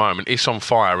scene at the moment, it's on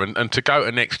fire, and to go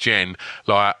to Next Gen,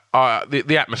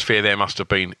 the atmosphere there must have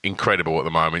been incredible at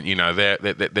the moment.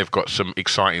 They've got some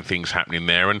exciting things happening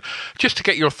there, and just to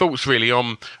get your thoughts really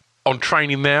on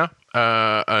training there,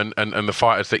 and the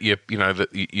fighters that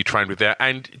you trained with there,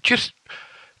 and just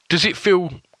does it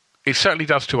feel? It certainly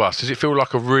does to us. Does it feel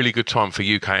like a really good time for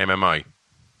UK MMA?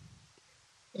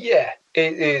 Yeah,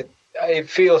 it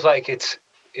feels like it's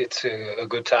a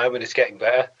good time and it's getting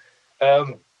better.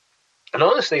 And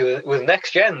honestly, with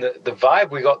Next Gen, the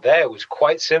vibe we got there was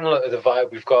quite similar to the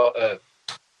vibe we've got at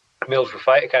Middlesbrough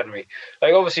Fight Academy.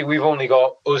 Obviously, we've only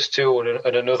got us two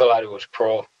and another lad who was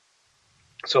pro.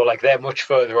 So, they're much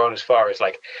further on as far as,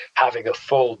 having a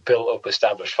full, built-up,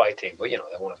 established fight team. But,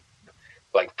 they're one of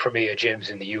premier gyms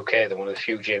in the UK. They're one of the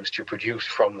few gyms to produce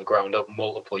from the ground up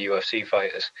multiple UFC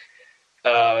fighters.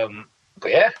 But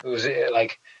yeah, it was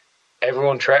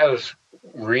everyone trained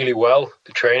really well.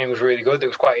 The training was really good. It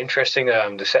was quite interesting.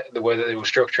 The way that they were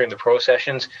structuring the pro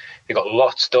sessions, they got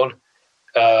lots done.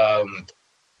 Yeah,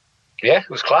 it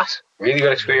was class. Really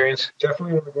good experience.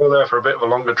 Definitely want to go there for a bit of a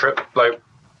longer trip.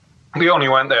 We only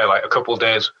went there a couple of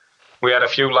days. We had a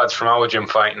few lads from our gym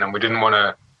fighting, and we didn't want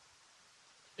to,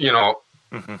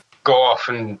 go off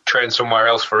and train somewhere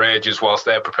else for ages whilst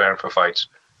they're preparing for fights.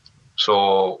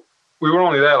 So we were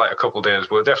only there a couple of days,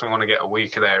 but we definitely want to get a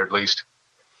week there at least.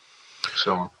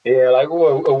 So yeah,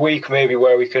 a week maybe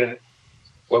where we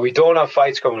don't have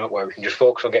fights coming up, where we can just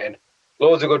focus on getting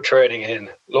loads of good training in,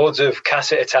 loads of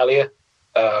Casa Italia.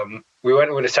 We went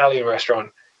to an Italian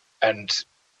restaurant, and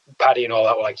Paddy and all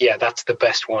that were like, yeah, that's the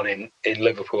best one in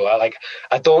Liverpool.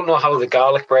 I don't know how the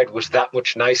garlic bread was that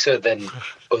much nicer than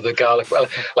other garlic bread.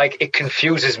 It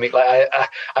confuses me.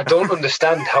 I don't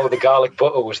understand how the garlic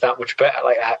butter was that much better.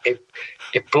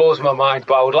 It blows my mind.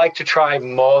 But I would like to try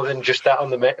more than just that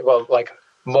on the menu. Well,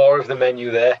 more of the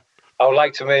menu there. I would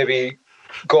like to maybe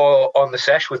go on the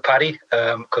sesh with Paddy,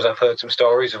 because I've heard some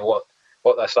stories of what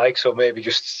that's like. So maybe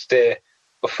just stay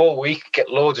a full week, get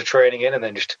loads of training in, and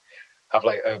then just have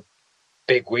a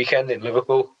big weekend in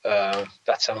Liverpool.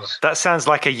 That sounds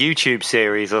like a YouTube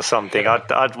series or something. Yeah.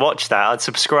 I'd watch that. I'd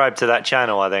subscribe to that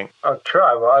channel, I think. I'd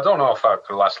try, but I don't know if I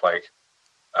could last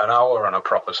an hour on a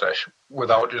proper session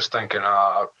without just thinking,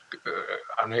 I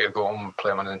need to go home and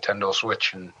play my Nintendo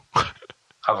Switch and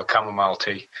have a chamomile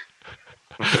tea.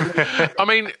 I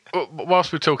mean,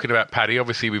 whilst we're talking about Paddy,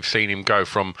 obviously we've seen him go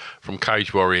from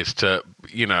Cage Warriors to,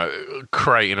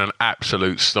 creating an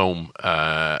absolute storm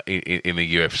in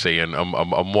the UFC,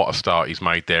 and what a start he's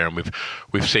made there. And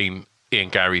we've seen Ian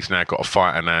Gary's now got a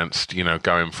fight announced,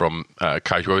 going from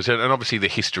Cage Warriors, and obviously the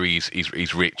history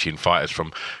is rich in fighters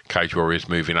from Cage Warriors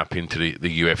moving up into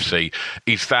the UFC.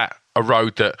 Is that a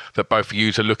road that both of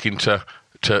you are looking to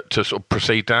sort of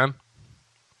proceed down?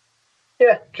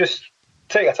 Yeah, just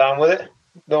take our time with it.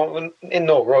 In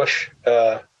no rush.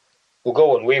 We'll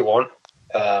go when we want.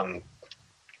 I'm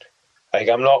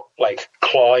not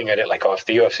clawing at it if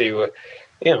the UFC were,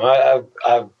 I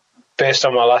based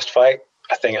on my last fight,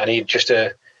 I think I need just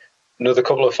another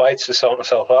couple of fights to sort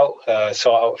myself out,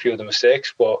 sort out a few of the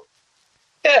mistakes. But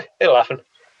yeah, it'll happen.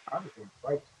 I'm doing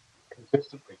fights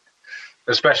consistently,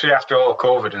 especially after all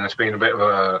COVID, and it's been a bit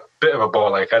of a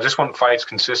bore. I just want fights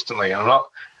consistently. I'm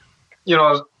not.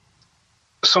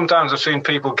 Sometimes I've seen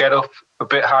people get up a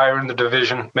bit higher in the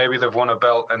division. Maybe they've won a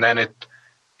belt, and then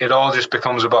it all just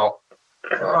becomes about,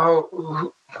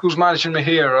 who's managing me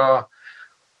here, or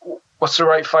what's the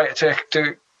right fight to take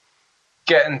to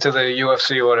get into the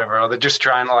UFC or whatever. Or they're just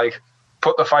trying to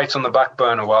put the fights on the back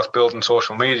burner whilst building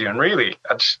social media. And really,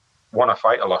 I just want to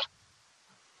fight a lot.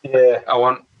 Yeah, I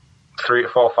want 3 to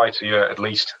 4 fights a year at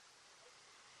least.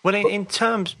 Well, in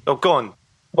terms, go on.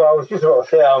 Well, I was just about to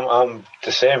say, I'm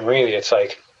the same, really. It's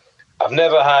I've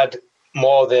never had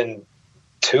more than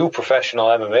 2 professional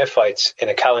MMA fights in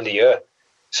a calendar year.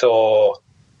 So,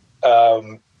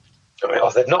 they've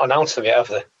not announced them yet, have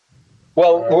they?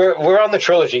 Well, we're on the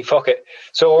trilogy, fuck it.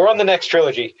 So we're on the next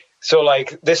trilogy. So,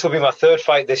 this will be my 3rd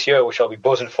fight this year, which I'll be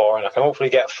buzzing for, and I can hopefully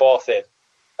get a 4th in.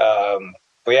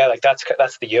 But yeah,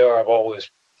 that's the year I've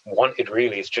always wanted,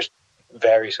 really. It's just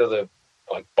various other,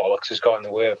 bollocks has got in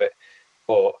the way of it.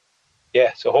 But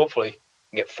yeah, so hopefully I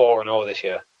can get 4-0 this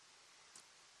year.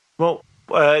 Well,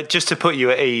 just to put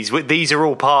you at ease, these are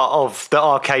all part of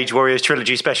the Cage Warriors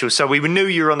trilogy special. So we knew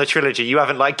you were on the trilogy. You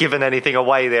haven't given anything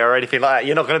away there or anything like that.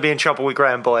 You're not going to be in trouble with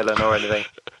Graham Boylan or anything.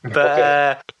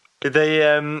 But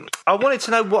I wanted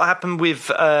to know what happened with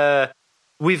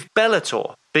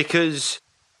Bellator, because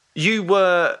you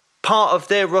were part of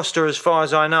their roster as far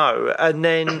as I know, and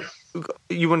then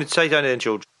you wanted to say something then,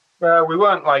 George. We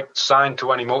weren't signed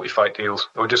to any multi-fight deals.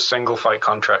 They were just single fight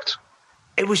contracts.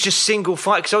 It was just single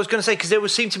fight, because I was going to say, because there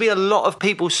seemed to be a lot of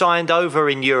people signed over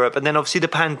in Europe, and then obviously the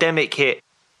pandemic hit,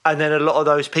 and then a lot of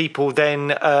those people then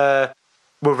were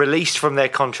released from their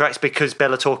contracts because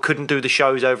Bellator couldn't do the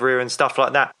shows over here and stuff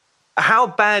like that. How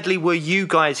badly were you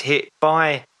guys hit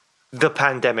by the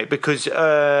pandemic? Because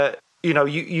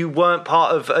you weren't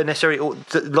part of necessarily a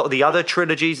lot of the other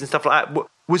trilogies and stuff like that.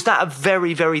 Was that a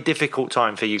very, very difficult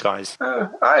time for you guys?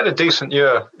 I had a decent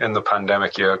year in the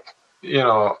pandemic year.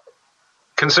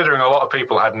 Considering a lot of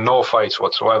people had no fights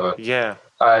whatsoever. Yeah.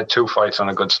 I had 2 fights on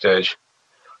a good stage.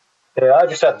 Yeah, I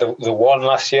just had the one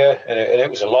last year, and it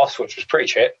was a loss, which was pretty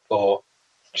shit, but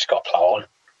just got to plough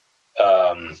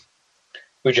on.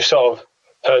 We just sort of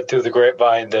heard through the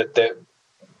grapevine that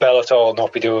Bellator will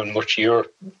not be doing much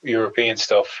European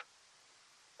stuff.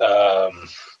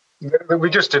 We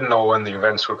just didn't know when the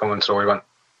events were coming, so we went,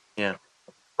 yeah,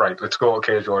 right, let's go to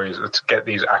Cage Warriors, let's get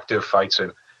these active fights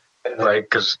in, right?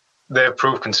 Because they've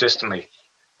proved consistently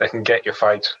they can get you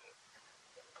fights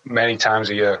many times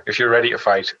a year. If you're ready to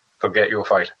fight, they'll get you a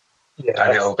fight,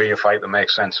 and it'll be a fight that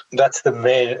makes sense. That's the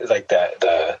main,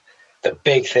 the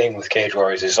big thing with Cage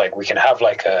Warriors is we can have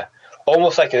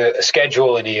almost a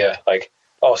schedule in a year. So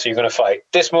you're going to fight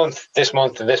this month, and this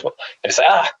month, and it's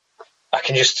I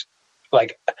can just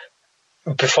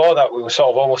before that we were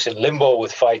sort of almost in limbo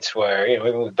with fights where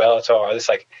even with Bellator, it's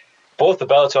both the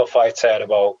Bellator fights I had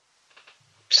about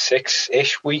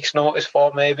 6-ish weeks notice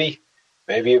for, maybe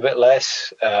a bit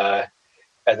less, and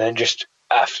then just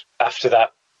after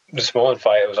that the Samoan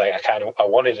fight, it was I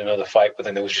wanted another fight, but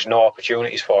then there was just no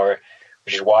opportunities for it,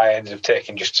 which is why I ended up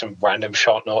taking just some random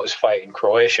short notice fight in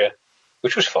Croatia,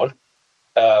 which was fun.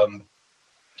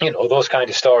 Those kind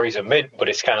of stories are mint, but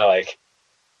it's kind of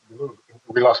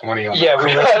we lost money on that. Yeah,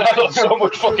 we lost so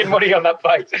much fucking money on that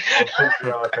fight.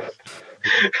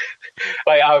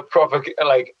 I proper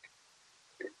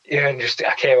and just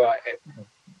I came out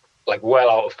well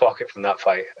out of pocket from that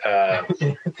fight.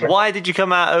 Why did you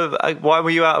come out of? Why were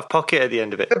you out of pocket at the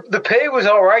end of it? The pay was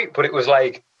all right, but it was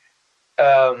the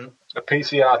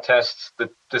PCR tests,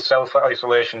 the self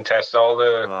isolation tests, all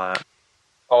the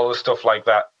stuff like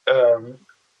that.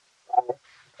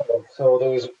 So there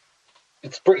was.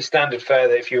 It's pretty standard fare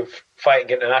that if you're fighting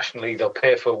internationally, they'll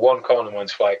pay for one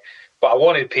cornerman's flight. But I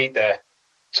wanted Pete there,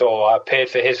 so I paid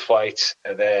for his flights,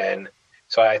 and then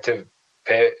so I had to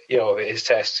pay, his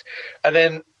tests. And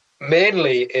then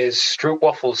mainly is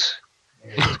stroopwafels,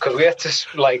 because we had to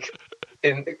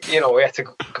we had to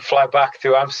fly back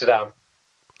to Amsterdam,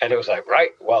 and it was like,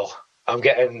 right, well, I'm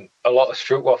getting a lot of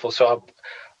stroopwafels, so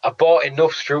I bought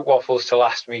enough stroopwafels to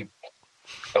last me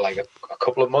for like a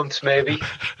couple of months maybe.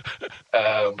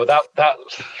 But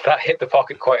that hit the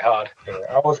pocket quite hard.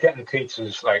 I was getting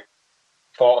pizzas like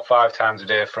 4 or 5 times a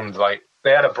day from like,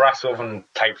 they had a brass oven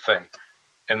type thing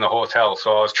in the hotel,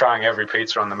 so I was trying every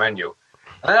pizza on the menu.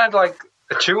 And I had like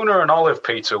a tuna and olive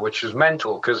pizza, which was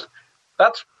mental because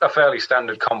that's a fairly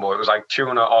standard combo. It was like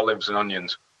tuna, olives, and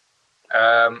onions.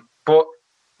 But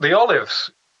the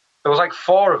olives, there was like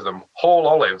 4 of them, whole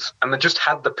olives, and they just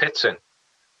had the pits in.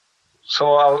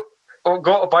 So I'll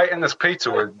go to bite in this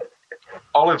pizza with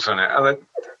olives in it, and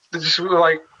they just were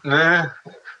like, nah,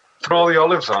 throw the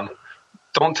olives on,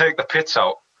 don't take the pits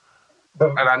out.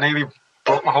 And I nearly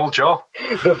broke my whole jaw.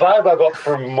 The vibe I got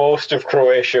from most of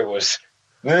Croatia was,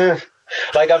 nah.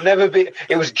 Like, I've never been,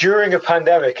 it was during a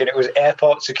pandemic, and it was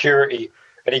airport security,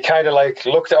 and he kind of like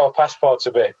looked at our passports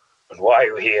a bit, and why are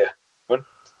you here? I went,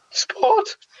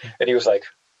 sport? And he was like,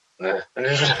 nah. And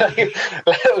it was like,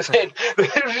 that was it.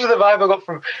 It was just the vibe I got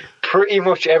from pretty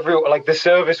much everyone. Like, the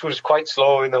service was quite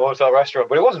slow in the hotel restaurant,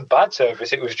 but it wasn't bad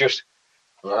service. It was just.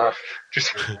 I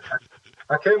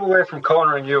came away from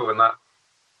cornering you and that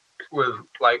with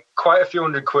like quite a few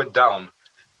 £100 down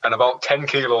and about 10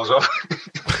 kilos up.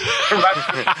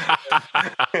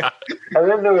 I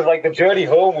remember it was like the journey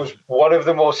home was one of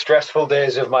the most stressful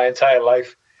days of my entire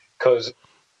life, because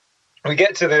we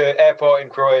get to the airport in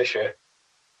Croatia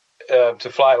to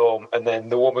fly home, and then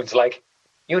the woman's like,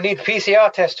 you need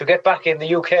PCR test to get back in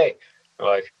the UK.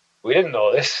 We're like, we didn't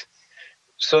know this.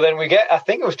 So then we get, I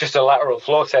think it was just a lateral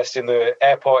flow test in the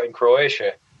airport in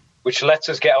Croatia, which lets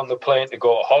us get on the plane to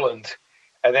go to Holland.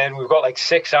 And then we've got like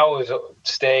 6 hours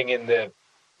staying in the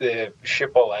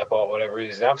Schiphol airport, whatever it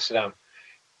is, in Amsterdam.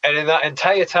 And in that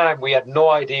entire time, we had no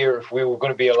idea if we were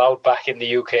going to be allowed back in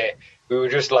the UK. We were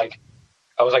just like,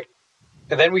 I was like,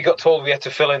 and then we got told we had to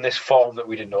fill in this form that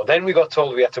we didn't know. Then we got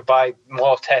told we had to buy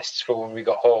more tests for when we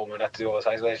got home and had to do all this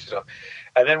isolation stuff.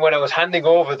 And then when I was handing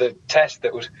over the test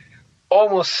that was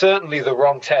almost certainly the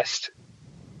wrong test,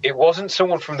 it wasn't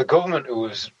someone from the government who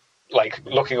was like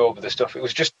looking over the stuff. It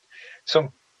was just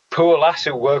some poor lass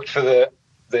who worked for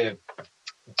the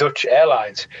Dutch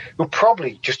airlines, who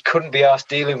probably just couldn't be asked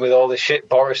dealing with all this shit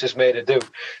Boris has made her do.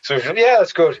 So she said, yeah,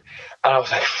 that's good. And I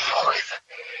was like, fuck.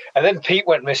 And then Pete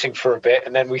went missing for a bit,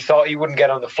 and then we thought he wouldn't get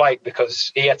on the flight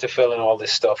because he had to fill in all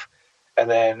this stuff. And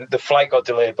then the flight got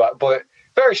delayed back. But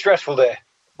very stressful day.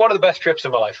 One of the best trips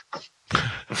of my life.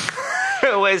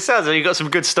 Well, it sounds like you got some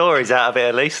good stories out of it,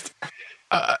 at least.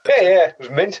 Yeah, it was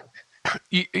mint.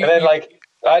 And then, like,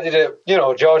 I did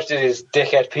George did his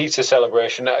dickhead pizza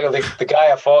celebration. The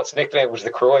guy I fought's nickname was the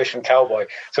Croatian Cowboy.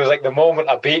 So it was like the moment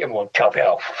I beat him, one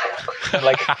cowboy. And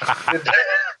like, and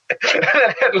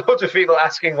I had loads of people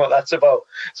asking what that's about.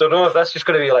 So I don't know if that's just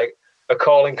going to be like a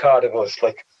calling card of us,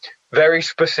 like very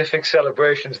specific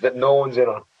celebrations that no one's in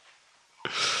on.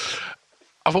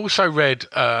 I've also read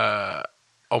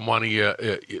on one of your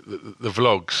the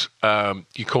vlogs,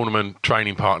 your cornerman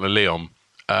training partner Leon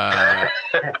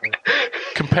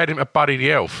compared him to Buddy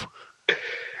the Elf.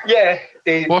 Yeah.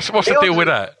 What's the deal with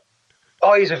that?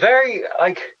 Oh, he's a very,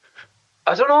 like,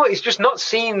 I don't know, he's just not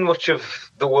seen much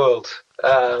of the world.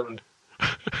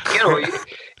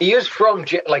 He is from,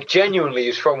 like, genuinely,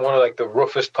 he's from one of, like, the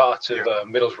roughest parts of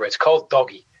Middlesbrough. It's called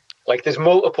Doggy. Like, there's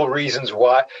multiple reasons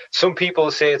why. Some people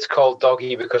say it's called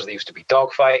Doggy because they used to be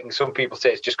dog fighting. Some people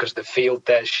say it's just because the field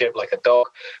there's shaped like a dog.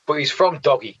 But he's from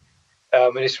Doggy.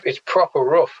 And it's proper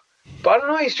rough. But I don't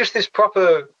know, he's just this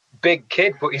proper big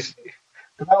kid, but he's...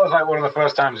 That was like one of the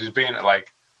first times he's been at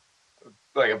like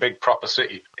a big proper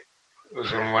city. It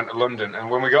was when we went to London. And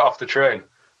when we got off the train,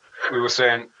 we were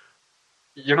saying,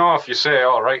 if you say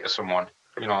all right to someone,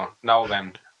 now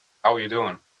then, how are you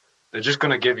doing? They're just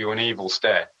going to give you an evil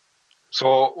stare.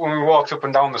 So when we walked up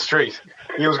and down the street,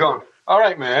 he was going, all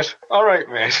right, mate.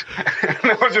 And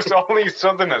there were just all these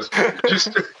Southerners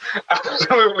just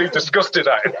absolutely disgusted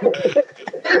at him.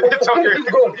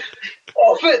 Keep going,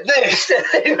 off at this.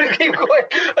 He would keep going,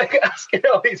 like, asking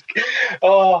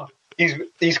all these,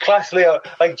 he's class Leo.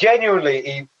 Like,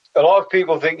 genuinely, a lot of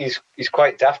people think he's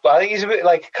quite daft, but I think he's a bit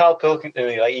like Carl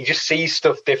Pilkington. Like, he just sees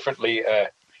stuff differently,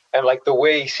 and like the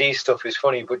way he sees stuff is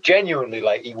funny. But genuinely,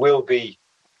 like, he will be,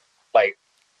 like,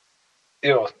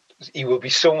 he will be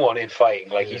someone in fighting.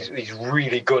 Like, he's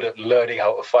really good at learning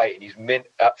how to fight, and he's mint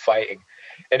at fighting.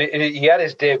 And he had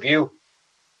his debut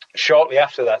shortly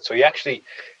after that, so he actually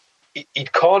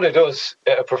he'd cornered us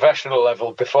at a professional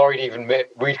level before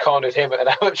we'd cornered him at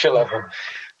an amateur level.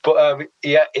 But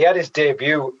he had his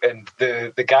debut, and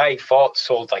the guy he fought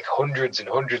sold like hundreds and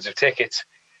hundreds of tickets.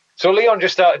 So Leon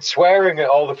just started swearing at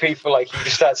all the people. Like, he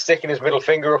just started sticking his middle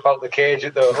finger up out the cage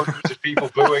at the hundreds of people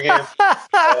booing him. He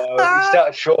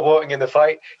started showboating in the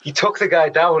fight. He took the guy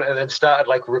down and then started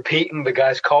like repeating the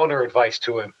guy's corner advice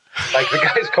to him. Like, the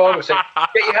guy's corner was saying,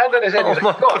 "Get your hand on his head." He was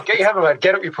like, "Go on, get your hand on his head.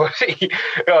 Get up, you pussy."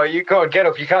 "Oh, you go on, get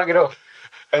up. You can't get up."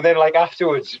 And then, like,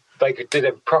 afterwards, like, did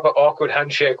a proper awkward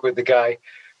handshake with the guy.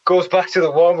 Goes back to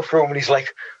the warm-up room and he's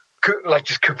like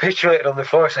just capitulated on the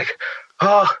floor. It's like,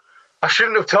 "Oh, I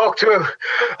shouldn't have talked to him.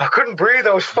 I couldn't breathe.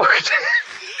 I was fucked."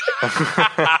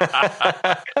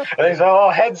 And he's like, "Oh,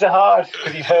 heads are hard,"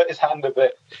 because he hurt his hand a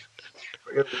bit.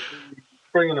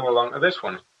 Bringing him along to this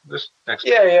one. This next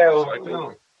Yeah, one.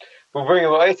 yeah. We'll bring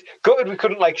him. It's gutted we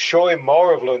couldn't like show him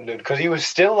more of London, because he was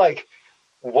still like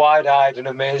wide-eyed and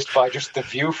amazed by just the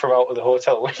view from out of the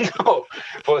hotel window.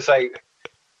 But it's like,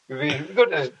 it'd be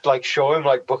good to like show him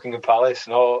like Buckingham Palace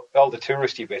and all the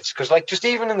touristy bits, because like just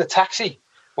even in the taxi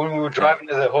when we were driving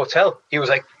to the hotel, he was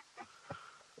like,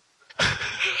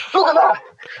 "Look at that!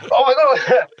 Oh my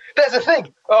god, there's a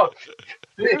thing! Oh,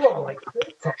 like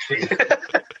taxi."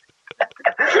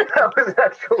 That was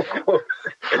actual cool.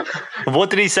 What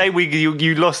did he say?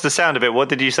 You lost the sound of it. What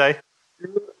did you say?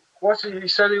 He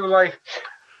said he was like,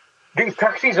 "These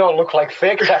taxis all look like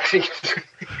fake taxis."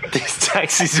 These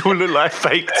taxis all look like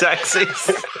fake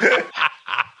taxis.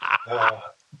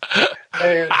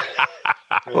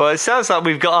 Well, it sounds like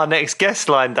we've got our next guest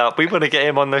lined up. We want to get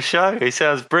him on the show. He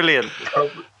sounds brilliant.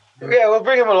 Yeah, we'll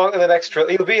bring him along to the next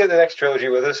trilogy. He'll be at the next trilogy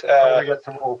with us. we get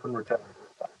some open return.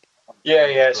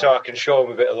 Yeah, so I can show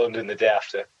him a bit of London the day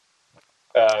after.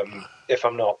 If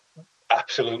I'm not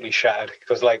absolutely shattered,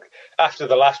 because like after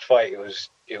the last fight, it was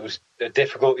a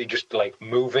difficulty just like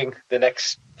moving for the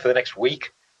next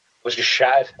week. I was just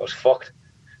shattered. I was fucked.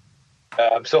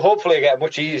 So hopefully I get a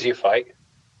much easier fight,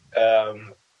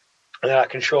 and then I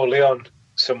can show Leon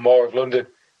some more of London,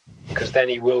 because then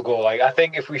he will go like, I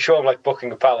think if we show him like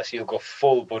Buckingham Palace, he'll go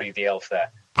full Buddy the Elf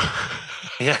there.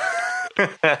 Yeah.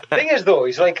 Thing is though,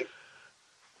 he's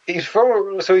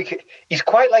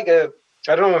quite like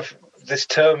I don't know if this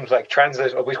term's like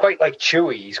translates, but he's quite like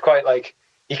chewy. He's quite like,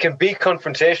 he can be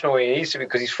confrontational when he needs to be,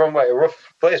 because he's from like a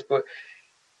rough place, but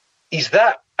he's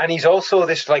that, and he's also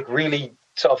this like really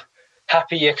sort of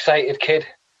happy, excited kid.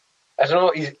 I don't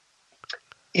know,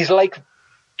 he's like,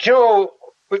 do you know,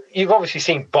 you've obviously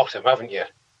seen Bottom, haven't you?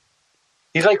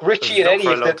 He's like Richie and Eddie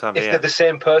if they're the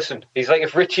same person. He's like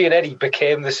if Richie and Eddie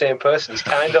became the same person. He's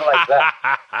kind of like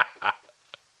that.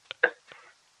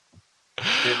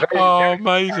 Oh,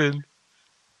 amazing.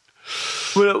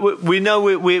 Well, we know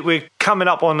we're coming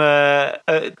up on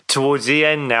towards the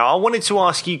end now. I wanted to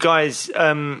ask you guys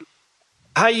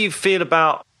how you feel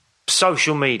about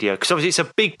social media, because obviously it's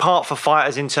a big part for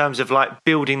fighters in terms of like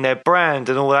building their brand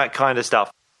and all that kind of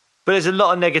stuff. But there's a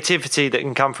lot of negativity that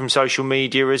can come from social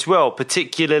media as well,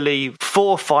 particularly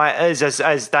for fighters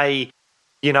as they,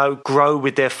 grow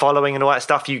with their following and all that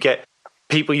stuff. You get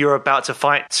people you're about to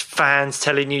fight, fans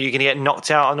telling you you're going to get knocked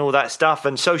out and all that stuff.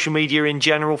 And social media in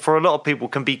general, for a lot of people,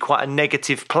 can be quite a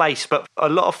negative place. But a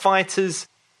lot of fighters,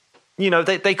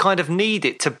 they kind of need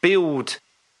it to build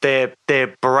their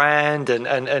brand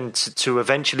and to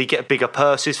eventually get bigger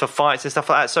purses for fights and stuff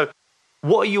like that. So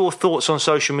what are your thoughts on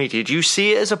social media? Do you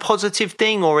see it as a positive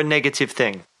thing or a negative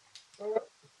thing?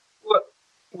 Well,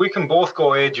 we can both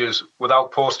go ages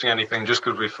without posting anything just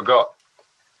because we forgot.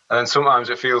 And then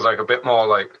sometimes it feels like a bit more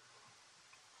like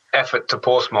effort to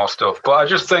post more stuff. But I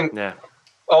just think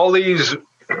all these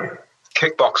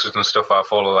kickboxers and stuff I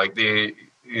follow, like these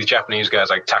Japanese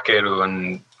guys like Takeru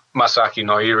and Masaki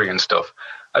Noiri and stuff,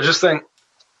 I just think,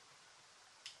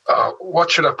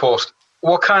 what should I post?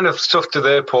 What kind of stuff do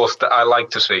they post that I like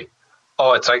to see?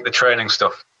 Oh, it's like the training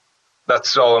stuff.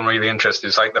 That's all I'm really interested in.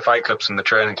 It's like the fight clips and the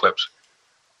training clips.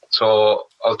 So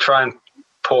I'll try and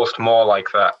post more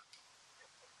like that.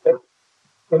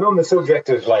 And on the subject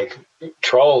of like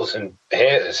trolls and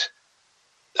haters,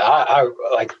 I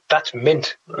like, that's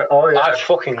mint. Oh yeah, I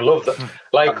fucking love that.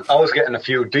 Like, I was getting a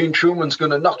few, Dean Truman's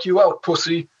gonna knock you out,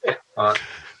 pussy. And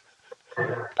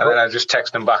then I just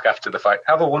text him back after the fight.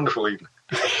 Have a wonderful evening.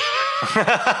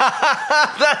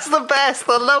 That's the best.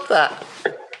 I love that.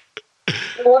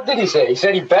 What did he say? He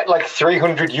said he bet like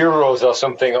 €300 or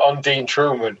something on Dean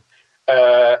Truman,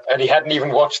 and he hadn't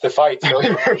even watched the fight. So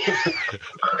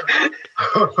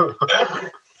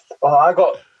I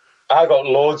got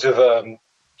loads of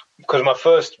because my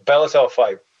first Bellator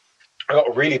fight, I got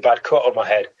a really bad cut on my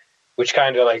head, which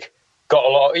kind of like got a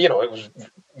lot. It was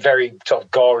very sort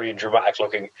of gory and dramatic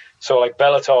looking. So like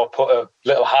Bellator put a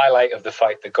little highlight of the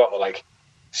fight that got like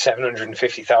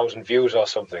 750,000 views or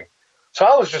something. So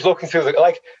I was just looking through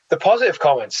the positive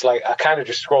comments. Like I kind of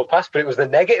just scrolled past, but it was the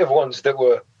negative ones that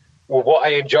were what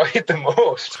I enjoyed the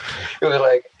most. It was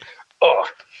like, oh,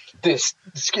 this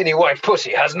skinny white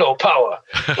pussy has no power.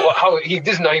 Well, how he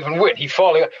does not even win. He's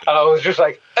falling. And I was just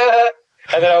like,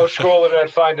 and then I was scrolling and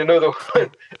I'd find another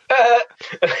one.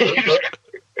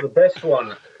 The best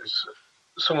one is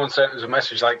someone sent us a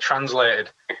message like translated.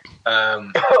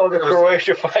 The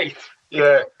Croatia fight.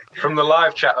 Yeah, from the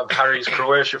live chat of Harry's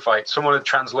Croatia fight, someone had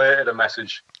translated a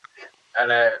message,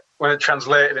 and when it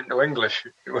translated into English,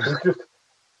 it was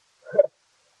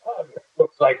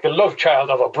looks like the love child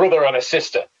of a brother and a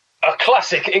sister. A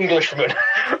classic Englishman.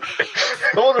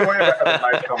 those are way better than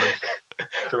my comments,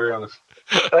 to be honest.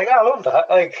 Like I love that.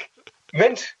 Like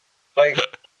mint. Like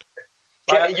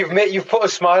you've put a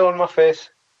smile on my face.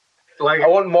 Like I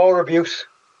want more abuse.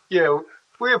 Yeah,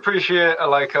 we appreciate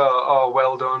a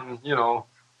well done,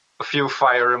 a few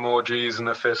fire emojis and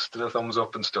a fist and a thumbs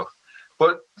up and stuff.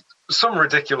 But some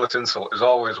ridiculous insult is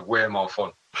always way more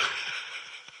fun.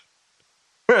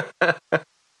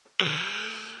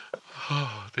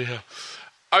 Oh dear.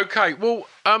 Okay, well,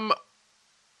 I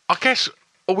guess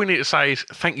all we need to say is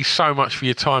thank you so much for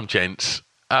your time, gents.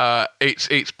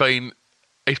 It's been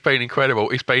incredible.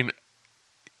 It's been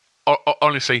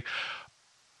honestly,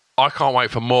 I can't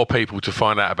wait for more people to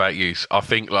find out about you. I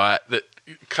think like that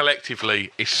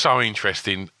collectively it's so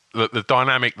interesting. The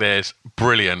dynamic there's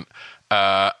brilliant,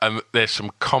 and there's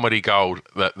some comedy gold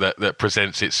that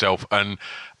presents itself, and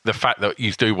the fact that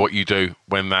you do what you do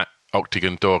when that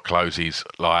octagon door closes,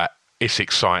 like it's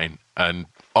exciting. And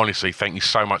honestly, thank you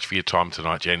so much for your time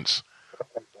tonight, gents.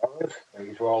 Thank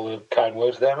you for all the kind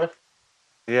words there, man.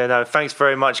 Yeah, no, thanks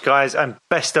very much, guys, and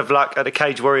best of luck at the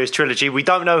Cage Warriors trilogy. We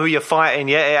don't know who you're fighting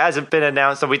yet. It hasn't been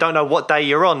announced, and we don't know what day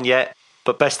you're on yet,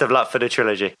 but best of luck for the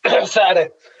trilogy. Saturday.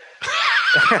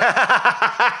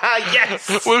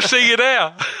 Yes! We'll see you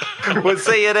there. We'll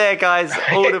see you there, guys.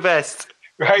 All the best.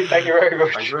 Right, thank you very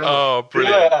much. Oh,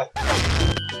 brilliant. Yeah.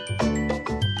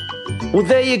 Well,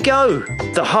 there you go.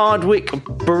 The Hardwick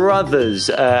brothers,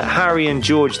 Harry and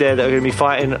George there, that are going to be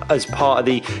fighting as part of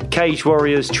the Cage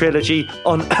Warriors trilogy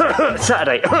on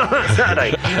Saturday.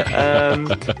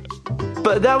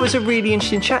 But that was a really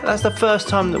interesting chat. That's the first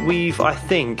time that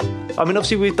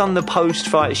obviously we've done the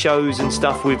post-fight shows and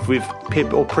stuff with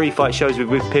Pip, or pre-fight shows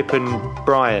with Pip and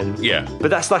Brian. Yeah. But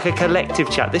that's like a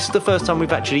collective chat. This is the first time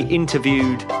we've actually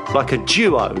interviewed like a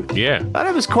duo. Yeah. And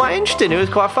it was quite interesting. It was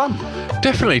quite fun.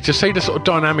 Definitely, to see the sort of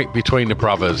dynamic between the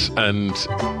brothers. And,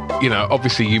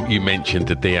 obviously you mentioned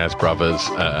the Diaz brothers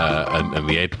and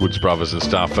the Edwards brothers and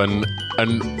stuff. And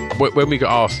when we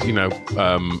got asked,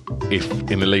 if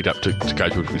in the lead up to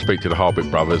Cage Warriors we speak to the Hardwick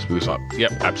brothers, we was like,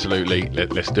 yep, absolutely,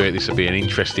 let's do it. This will be an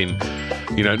interesting,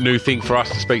 new thing for us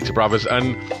to speak to brothers.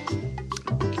 And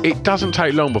it doesn't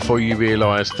take long before you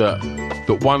realise that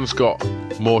one's got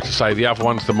more to say, the other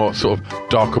one's the more sort of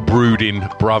darker, brooding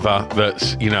brother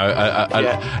that's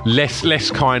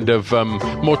less kind of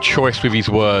more choice with his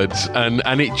words,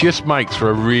 and it just makes for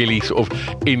a really sort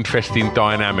of interesting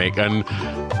dynamic. And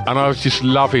I was just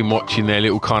loving watching their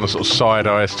little kind of sort of side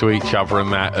eyes to each other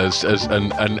and that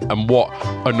and what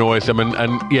annoys them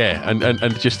and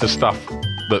just the stuff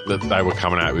that they were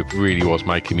coming out with really was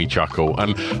making me chuckle.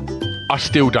 And I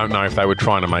still don't know if they were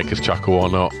trying to make us chuckle or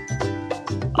not.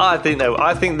 I think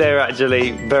they're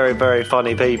actually very, very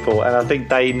funny people, and I think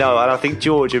they know. And I think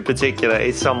George in particular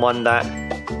is someone that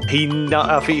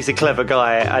I think he's a clever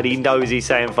guy, and he knows he's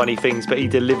saying funny things, but he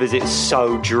delivers it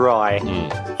so dry.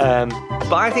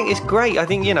 But I think it's great. I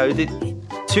think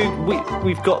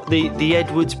we've got the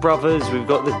Edwards brothers, we've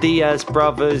got the Diaz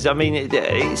brothers. I mean,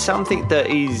 it's something that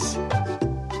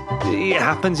it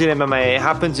happens in MMA, it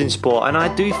happens in sport, and I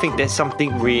do think there's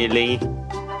something really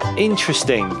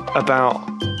interesting about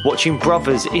watching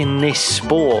brothers in this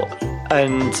sport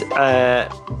and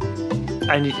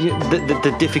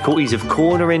the difficulties of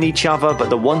cornering each other, but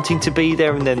the wanting to be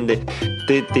there, and then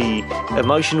the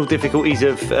emotional difficulties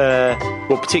of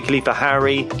particularly for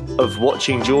Harry, of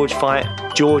watching George fight.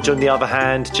 George, on the other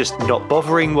hand, just not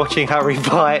bothering watching Harry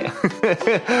fight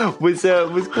was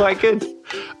quite good.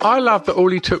 I love that all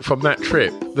he took from that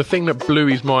trip, the thing that blew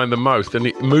his mind the most and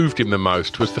it moved him the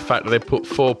most, was the fact that they put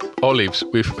 4 olives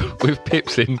with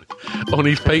pips in on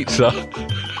his pizza.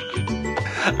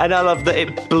 And I love that it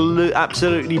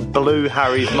absolutely blew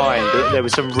Harry's mind that there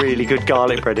was some really good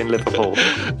garlic bread in Liverpool.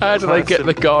 How do they get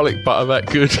the garlic butter that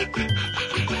good?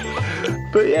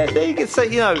 But yeah, there you can say,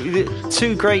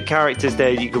 two great characters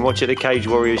there you can watch at the Cage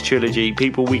Warriors trilogy.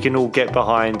 People we can all get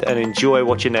behind and enjoy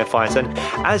watching their fights. And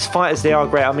as fighters, they are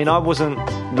great. I mean, I wasn't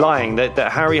lying that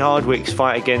Harry Hardwick's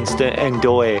fight against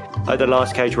Ndoye at the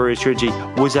last Cage Warriors trilogy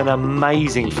was an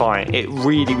amazing fight. It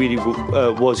really, really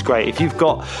was great. If you've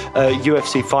got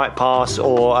UFC Fight Pass,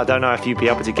 or I don't know if you'd be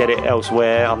able to get it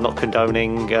elsewhere, I'm not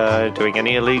condoning doing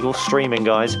any illegal streaming,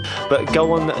 guys, but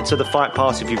go on to the Fight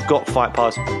Pass if you've got Fight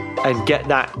Pass and get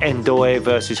that Ndoye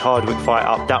versus Hardwick fight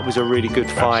up. That was a really good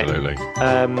fight. Absolutely.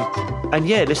 And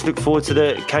yeah, let's look forward to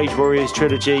the Cage Warriors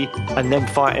trilogy and then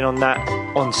fighting on that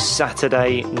on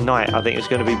Saturday night. I think it's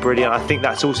going to be brilliant. I think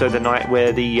that's also the night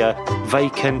where the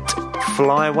vacant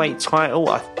flyweight title,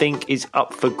 I think, is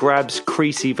up for grabs.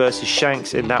 Creasy versus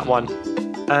Shanks in that one.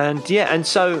 And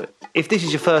so if this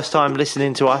is your first time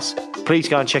listening to us, please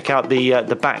go and check out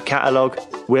the back catalogue,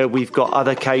 where we've got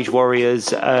other Cage Warriors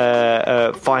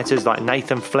fighters like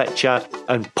Nathan Fletcher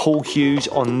and Paul Hughes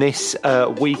on this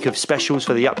week of specials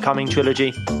for the upcoming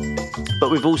trilogy. But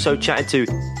we've also chatted to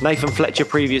Nathan Fletcher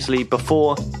previously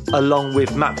before, along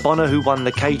with Matt Bonner, who won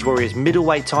the Cage Warriors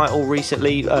middleweight title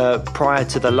recently prior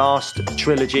to the last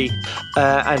trilogy,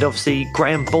 and obviously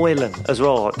Graham Boylan as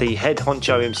well, the head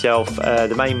honcho himself,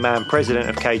 the main man, president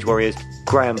of Cage Warriors,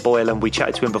 Graham Boylan. We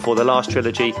chatted to him before the last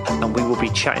trilogy, and we will be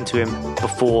chatting to him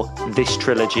before this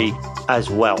trilogy as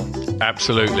well.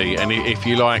 Absolutely. And if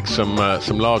you like some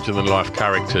larger than life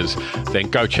characters,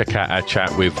 then go check out our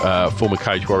chat with former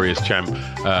Cage Warriors champ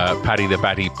Paddy the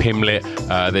Baddy Pimlet.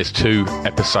 There's 2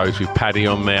 episodes with Paddy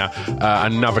on there.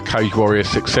 Another Cage Warriors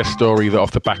success story that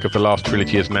off the back of the last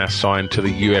trilogy is now signed to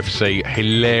the UFC.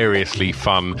 Hilariously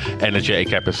fun,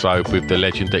 energetic episode with the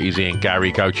legend that is Ian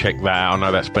Gary. Go check that out. I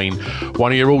know that's been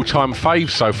one of your all-time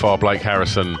faves so far, Blake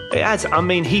Harrison. It has. I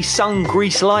mean, he sung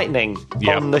Grease Lightning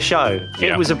on the show.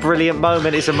 It was a brilliant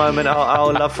moment. It's a moment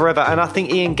I'll love forever. And I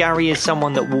think Ian Gary is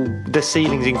someone that the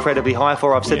ceiling's incredibly high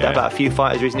for. I've said that about a few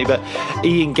fighters recently, but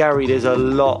Ian Gary, there's a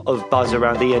lot of buzz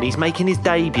around Ian. He's making his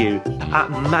debut at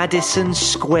Madison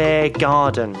Square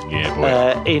Garden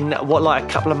in a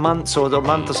couple of months or a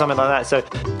month or something like that. So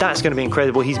that's going to be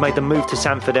incredible. He's made the move to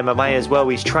Sanford MMA as well.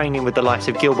 He's training with the likes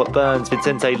of Gilbert Burns,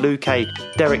 Vicente Luque,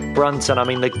 Derek Brunson. I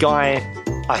mean, the guy,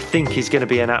 I think, is going to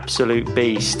be an absolute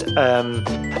beast.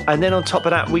 And then on top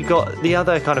of that, we got the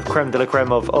other kind of creme de la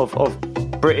creme of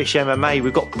British MMA.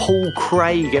 We've got Paul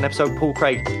Craig, an episode of Paul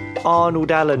Craig,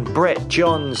 Arnold Allen, Brett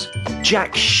Johns,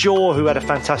 Jack Shaw, who had a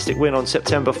fantastic win on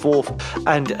September 4th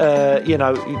and,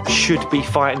 should be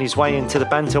fighting his way into the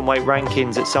bantamweight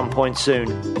rankings at some point soon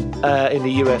in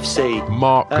the UFC.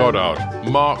 Mark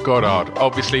Goddard.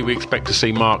 Obviously, we expect to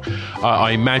see Mark,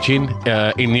 I imagine,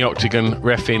 in the Octagon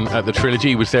reffing at the trilogy.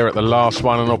 He was there at the last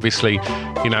one, and obviously,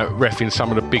 reffing some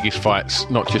of the biggest fights,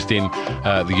 not just in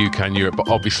the UK and Europe, but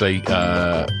obviously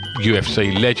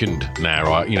UFC legend now,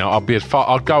 right?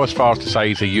 I'll go as far as to say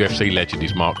he's a UFC legend,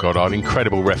 is Mark Goddard.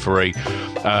 Incredible referee.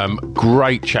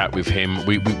 Great chat with him.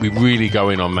 We really go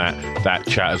in on that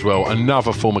chat as well.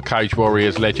 Another former Cage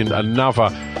Warriors legend, another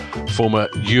former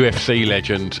UFC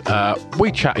legend.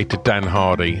 We chatted to Dan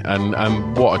Hardy,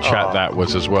 and what a chat that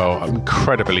was as well.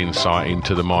 Incredible insight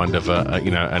into the mind of an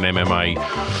MMA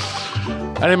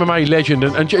legend,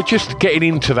 and just getting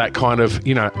into that kind of,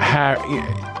 how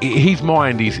his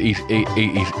mind is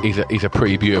a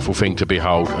pretty beautiful thing to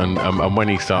behold. And when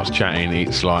he starts chatting,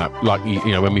 it's like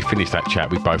when we finished that chat,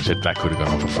 we both said that could have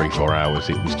gone on for 3-4 hours.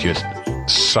 It was just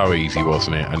so easy,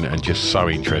 wasn't it? And just so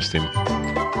interesting.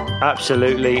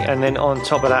 Absolutely. And then on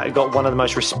top of that, I got one of the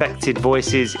most respected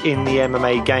voices in the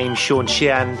MMA game, Sean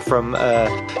Sheehan from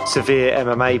Severe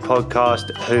MMA podcast,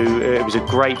 who it was a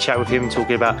great chat with him,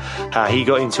 talking about how he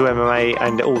got into MMA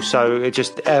and also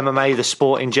just MMA, the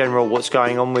sport in general, what's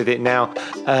going on with it now,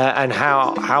 and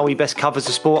how he best covers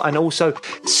the sport, and also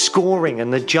scoring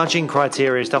and the judging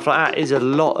criteria and stuff like that. Is a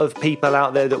lot of people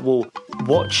out there that will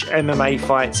watch MMA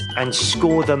fights and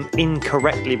score them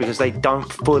incorrectly because they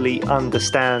don't fully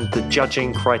understand the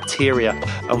judging criteria,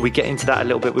 and we get into that a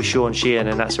little bit with Sean Sheehan,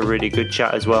 and that's a really good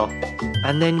chat as well.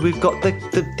 And then we've got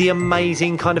the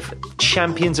amazing kind of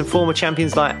champions and former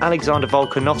champions like Alexander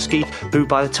Volkanovski, who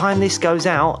by the time this goes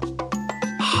out,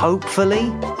 hopefully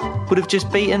would have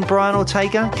just beaten Brian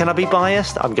Ortega. Can I be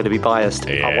biased? I'm going to be biased.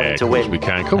 Yeah, I want him to win. We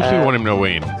can. Of course we want him to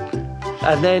win.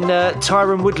 And then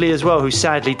Tyron Woodley as well, who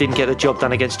sadly didn't get the job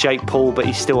done against Jake Paul, but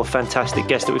he's still a fantastic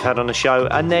guest that we've had on the show.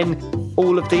 And then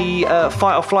all of the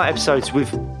Fight or Flight episodes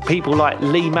with people like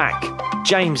Lee Mack,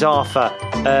 James Arthur,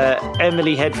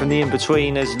 Emily Head from The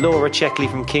In-Betweeners, Laura Checkley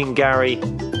from King Gary,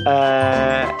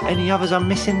 Any others I'm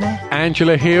missing there?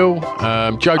 Angela Hill,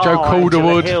 Jojo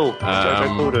Calderwood. Jojo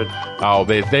Calderwood. Oh,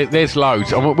 there's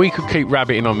loads. We could keep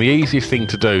rabbiting on. The easiest thing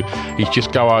to do is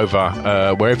just go over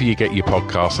wherever you get your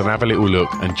podcasts and have a little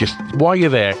look. And just while you're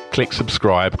there, click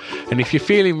subscribe. And if you're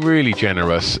feeling really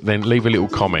generous, then leave a little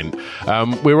comment.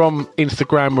 We're on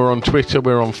Instagram, we're on Twitter,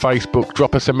 we're on Facebook.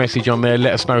 Drop us a message on there.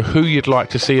 Let us know who you'd like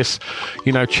to see us,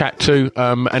 chat to.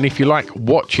 And if you like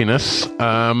watching us,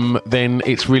 then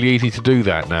it's really easy to do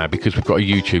that now because we've got a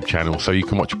YouTube channel. So you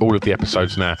can watch all of the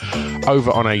episodes now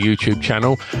over on our YouTube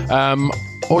channel.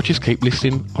 Or just keep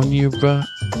listening on your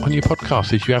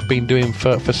podcast as you have been doing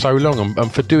for so long.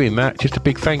 And for doing that, just a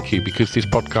big thank you, because this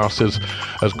podcast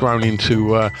has grown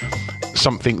into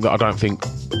something that I don't think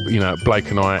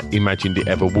Blake and I imagined it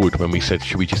ever would when we said,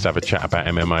 should we just have a chat about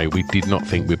MMA? We did not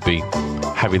think we'd be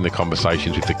having the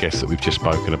conversations with the guests that we've just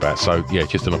spoken about. So yeah,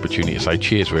 just an opportunity to say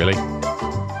cheers, really.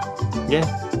 Yeah,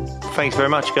 thanks very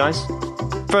much, guys.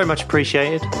 Very much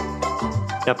appreciated.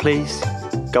 Now please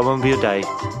go on with your day.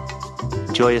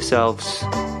 Enjoy yourselves.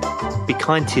 Be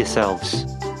kind to yourselves.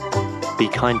 Be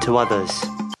kind to others.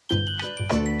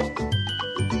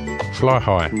 Fly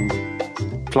high.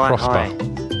 Fly Prosper. high.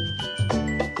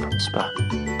 Prosper.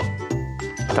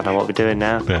 I don't know what we're doing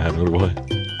now. Yeah, nor do I.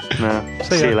 No.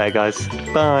 See you later, guys.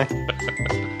 Bye.